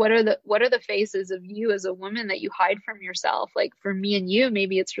sides? What are the faces of you as a woman that you hide from yourself? Like for me and you,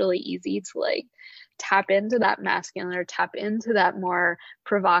 maybe it's really easy to like tap into that masculine or tap into that more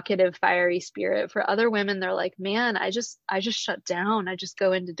provocative, fiery spirit. For other women, they're like, man, I just shut down. I just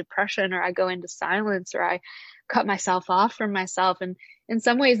go into depression, or I go into silence, or I cut myself off from myself. And in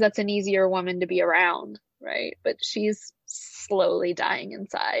some ways that's an easier woman to be around, right? But she's slowly dying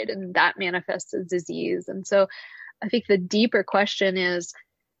inside, and that manifests as disease. And so I think the deeper question is,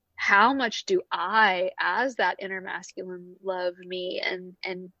 how much do I, as that inner masculine, love me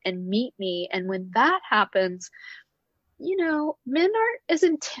and meet me? And when that happens, men aren't as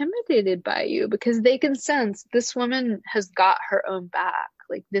intimidated by you, because they can sense this woman has got her own back.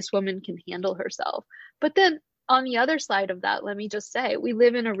 Like, this woman can handle herself. But then on the other side of that, let me just say, we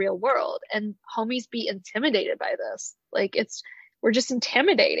live in a real world, and homies be intimidated by this. Like, we're just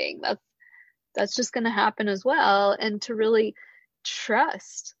intimidating. That's just going to happen as well. And to really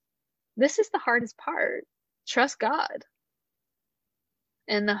trust, this is the hardest part. Trust God.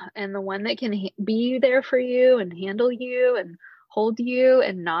 And the one that can be there for you and handle you and hold you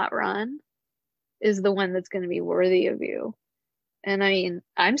and not run is the one that's going to be worthy of you. And I mean,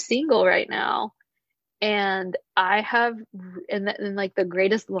 I'm single right now, and I have, and like the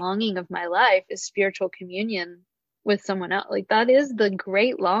greatest longing of my life is spiritual communion with someone else. Like, that is the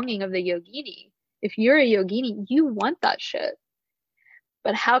great longing of the yogini. If you're a yogini, you want that shit.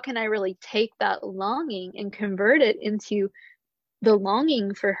 But how can I really take that longing and convert it into the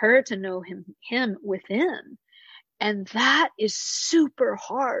longing for her to know him within? And that is super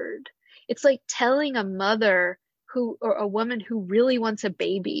hard. It's like telling a mother or a woman who really wants a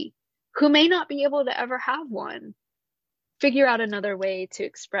baby, who may not be able to ever have one, figure out another way to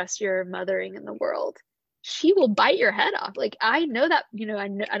express your mothering in the world. She will bite your head off. Like, I know that,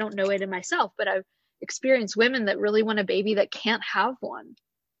 I don't know it in myself, but I've experienced women that really want a baby that can't have one.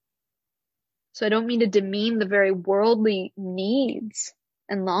 So I don't mean to demean the very worldly needs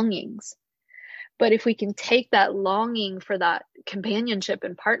and longings. But if we can take that longing for that companionship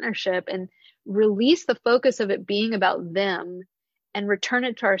and partnership and release the focus of it being about them and return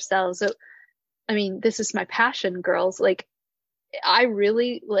it to ourselves. So, I mean, this is my passion, girls. Like, I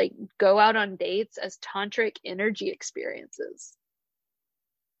really like go out on dates as tantric energy experiences.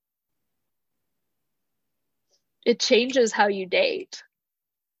 It changes how you date.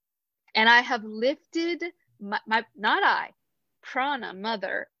 And I have lifted Prana,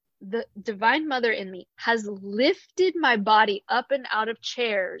 mother, the divine mother in me has lifted my body up and out of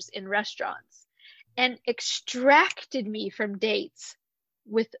chairs in restaurants and extracted me from dates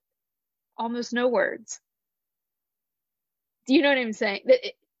with almost no words. Do you know what I'm saying?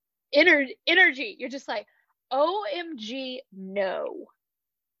 The energy, you're just like, OMG, no.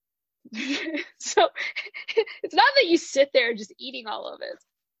 So it's not that you sit there just eating all of it.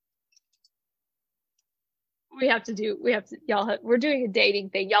 We're doing a dating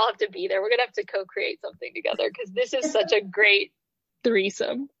thing. Y'all have to be there. We're going to have to co-create something together, because this is such a great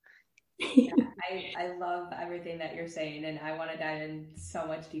threesome. Yeah, I love everything that you're saying, and I want to dive in so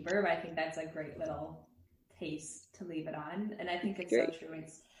much deeper, but I think that's a great little taste to leave it on. And I think it's great. So true.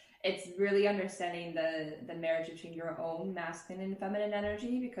 It's really understanding the marriage between your own masculine and feminine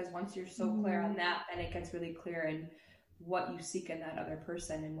energy, because once you're so clear on that, then it gets really clear in what you seek in that other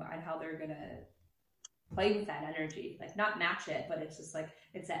person and how they're going to play with that energy, like not match it, but it's just like,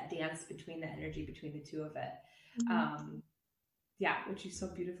 it's that dance between the energy between the two of it. Yeah, which you so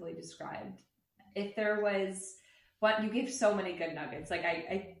beautifully described. If there was you gave so many good nuggets. Like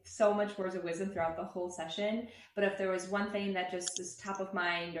I so much words of wisdom throughout the whole session, but if there was one thing that just is top of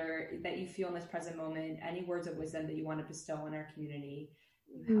mind or that you feel in this present moment, any words of wisdom that you want to bestow on our community,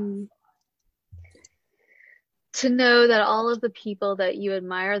 you have. To know that all of the people that you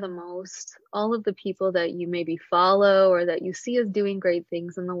admire the most, all of the people that you maybe follow or that you see as doing great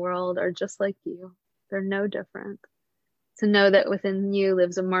things in the world are just like you. They're no different. To know that within you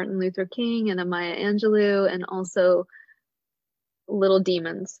lives a Martin Luther King and a Maya Angelou, and also little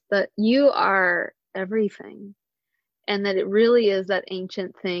demons, that you are everything. And that it really is that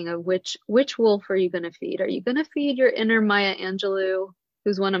ancient thing of which wolf are you going to feed? Are you going to feed your inner Maya Angelou,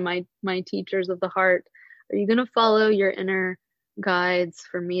 who's one of my teachers of the heart? Are you going to follow your inner guides?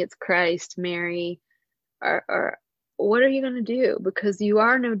 For me, it's Christ, Mary, or what are you going to do? Because you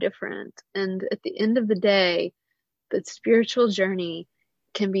are no different. And at the end of the day, the spiritual journey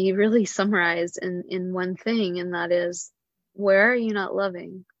can be really summarized in one thing, and that is, where are you not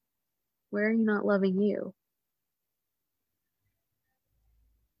loving? Where are you not loving you?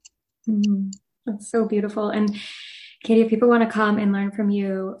 That's so beautiful. And Katie, if people want to come and learn from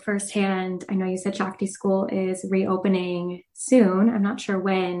you firsthand, I know you said Shakti School is reopening soon. I'm not sure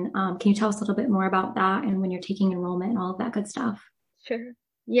when. Can you tell us a little bit more about that and when you're taking enrollment and all of that good stuff? Sure.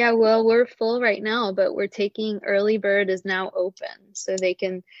 Yeah, well, we're full right now, but we're taking early bird is now open. So they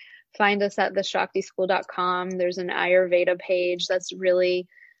can find us at theshaktischool.com. There's an Ayurveda page. That's really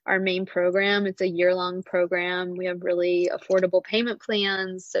our main program. It's a year-long program. We have really affordable payment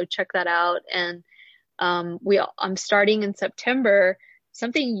plans, so check that out. And I'm starting in September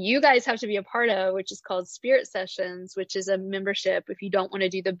something you guys have to be a part of, which is called Spirit Sessions, which is a membership. If you don't want to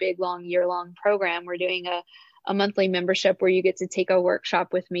do the big, long, year-long program, we're doing a monthly membership where you get to take a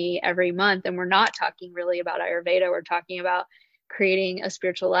workshop with me every month. And we're not talking really about Ayurveda. We're talking about creating a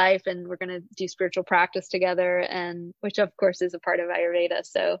spiritual life, and we're going to do spiritual practice together, and which of course is a part of Ayurveda.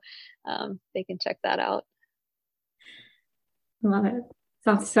 So they can check that out. Love it.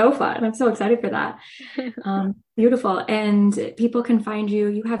 Sounds so fun. I'm so excited for that. Beautiful. And people can find you.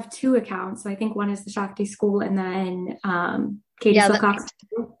 You have two accounts. So I think one is the Shakti School and then Katie Silcox.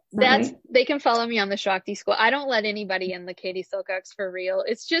 Right? They can follow me on the Shakti School. I don't let anybody in the Katie Silcox for real.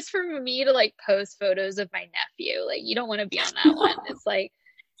 It's just for me to like post photos of my nephew. Like, you don't want to be on that one. It's like,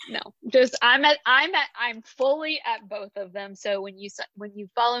 no, just I'm fully at both of them. So when you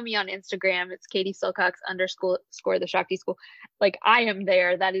follow me on Instagram, it's Katie Silcox _ the Shakti School. Like, I am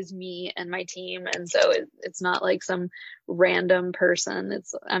there. That is me and my team. And so it's not like some random person.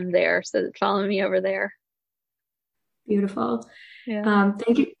 I'm there. So follow me over there. Beautiful. Yeah.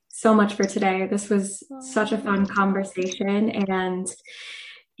 Thank you so much for today. This was such a fun conversation, and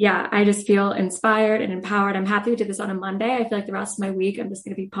yeah, I just feel inspired and empowered. I'm happy we did this on a Monday. I feel like the rest of my week, I'm just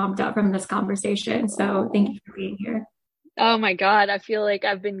going to be pumped up from this conversation. So thank you for being here. Oh my God. I feel like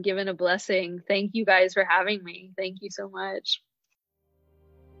I've been given a blessing. Thank you guys for having me. Thank you so much.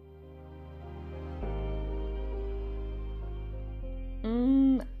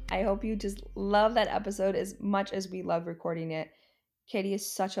 I hope you just love that episode as much as we love recording it. Katie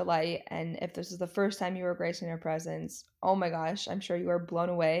is such a light, and if this is the first time you were gracing her presence, oh my gosh, I'm sure you are blown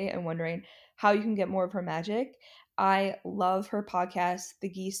away and wondering how you can get more of her magic. I love her podcast, The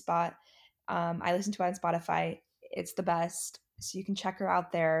Ghee Spot. I listen to it on Spotify. It's the best. So you can check her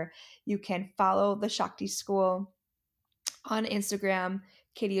out there. You can follow the Shakti School on Instagram.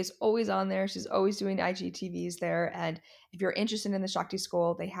 Katie is always on there. She's always doing IGTVs there. And if you're interested in the Shakti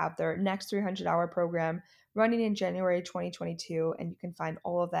School, they have their next 300-hour program running in January 2022. And you can find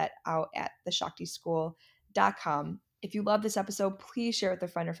all of that out at theshaktischool.com. If you love this episode, please share it with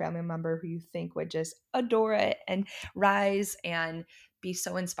a friend or family member who you think would just adore it and rise and be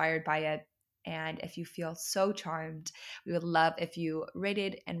so inspired by it. And if you feel so charmed, we would love if you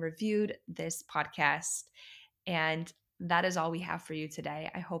rated and reviewed this podcast. And that is all we have for you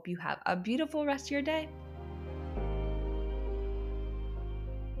today. I hope you have a beautiful rest of your day.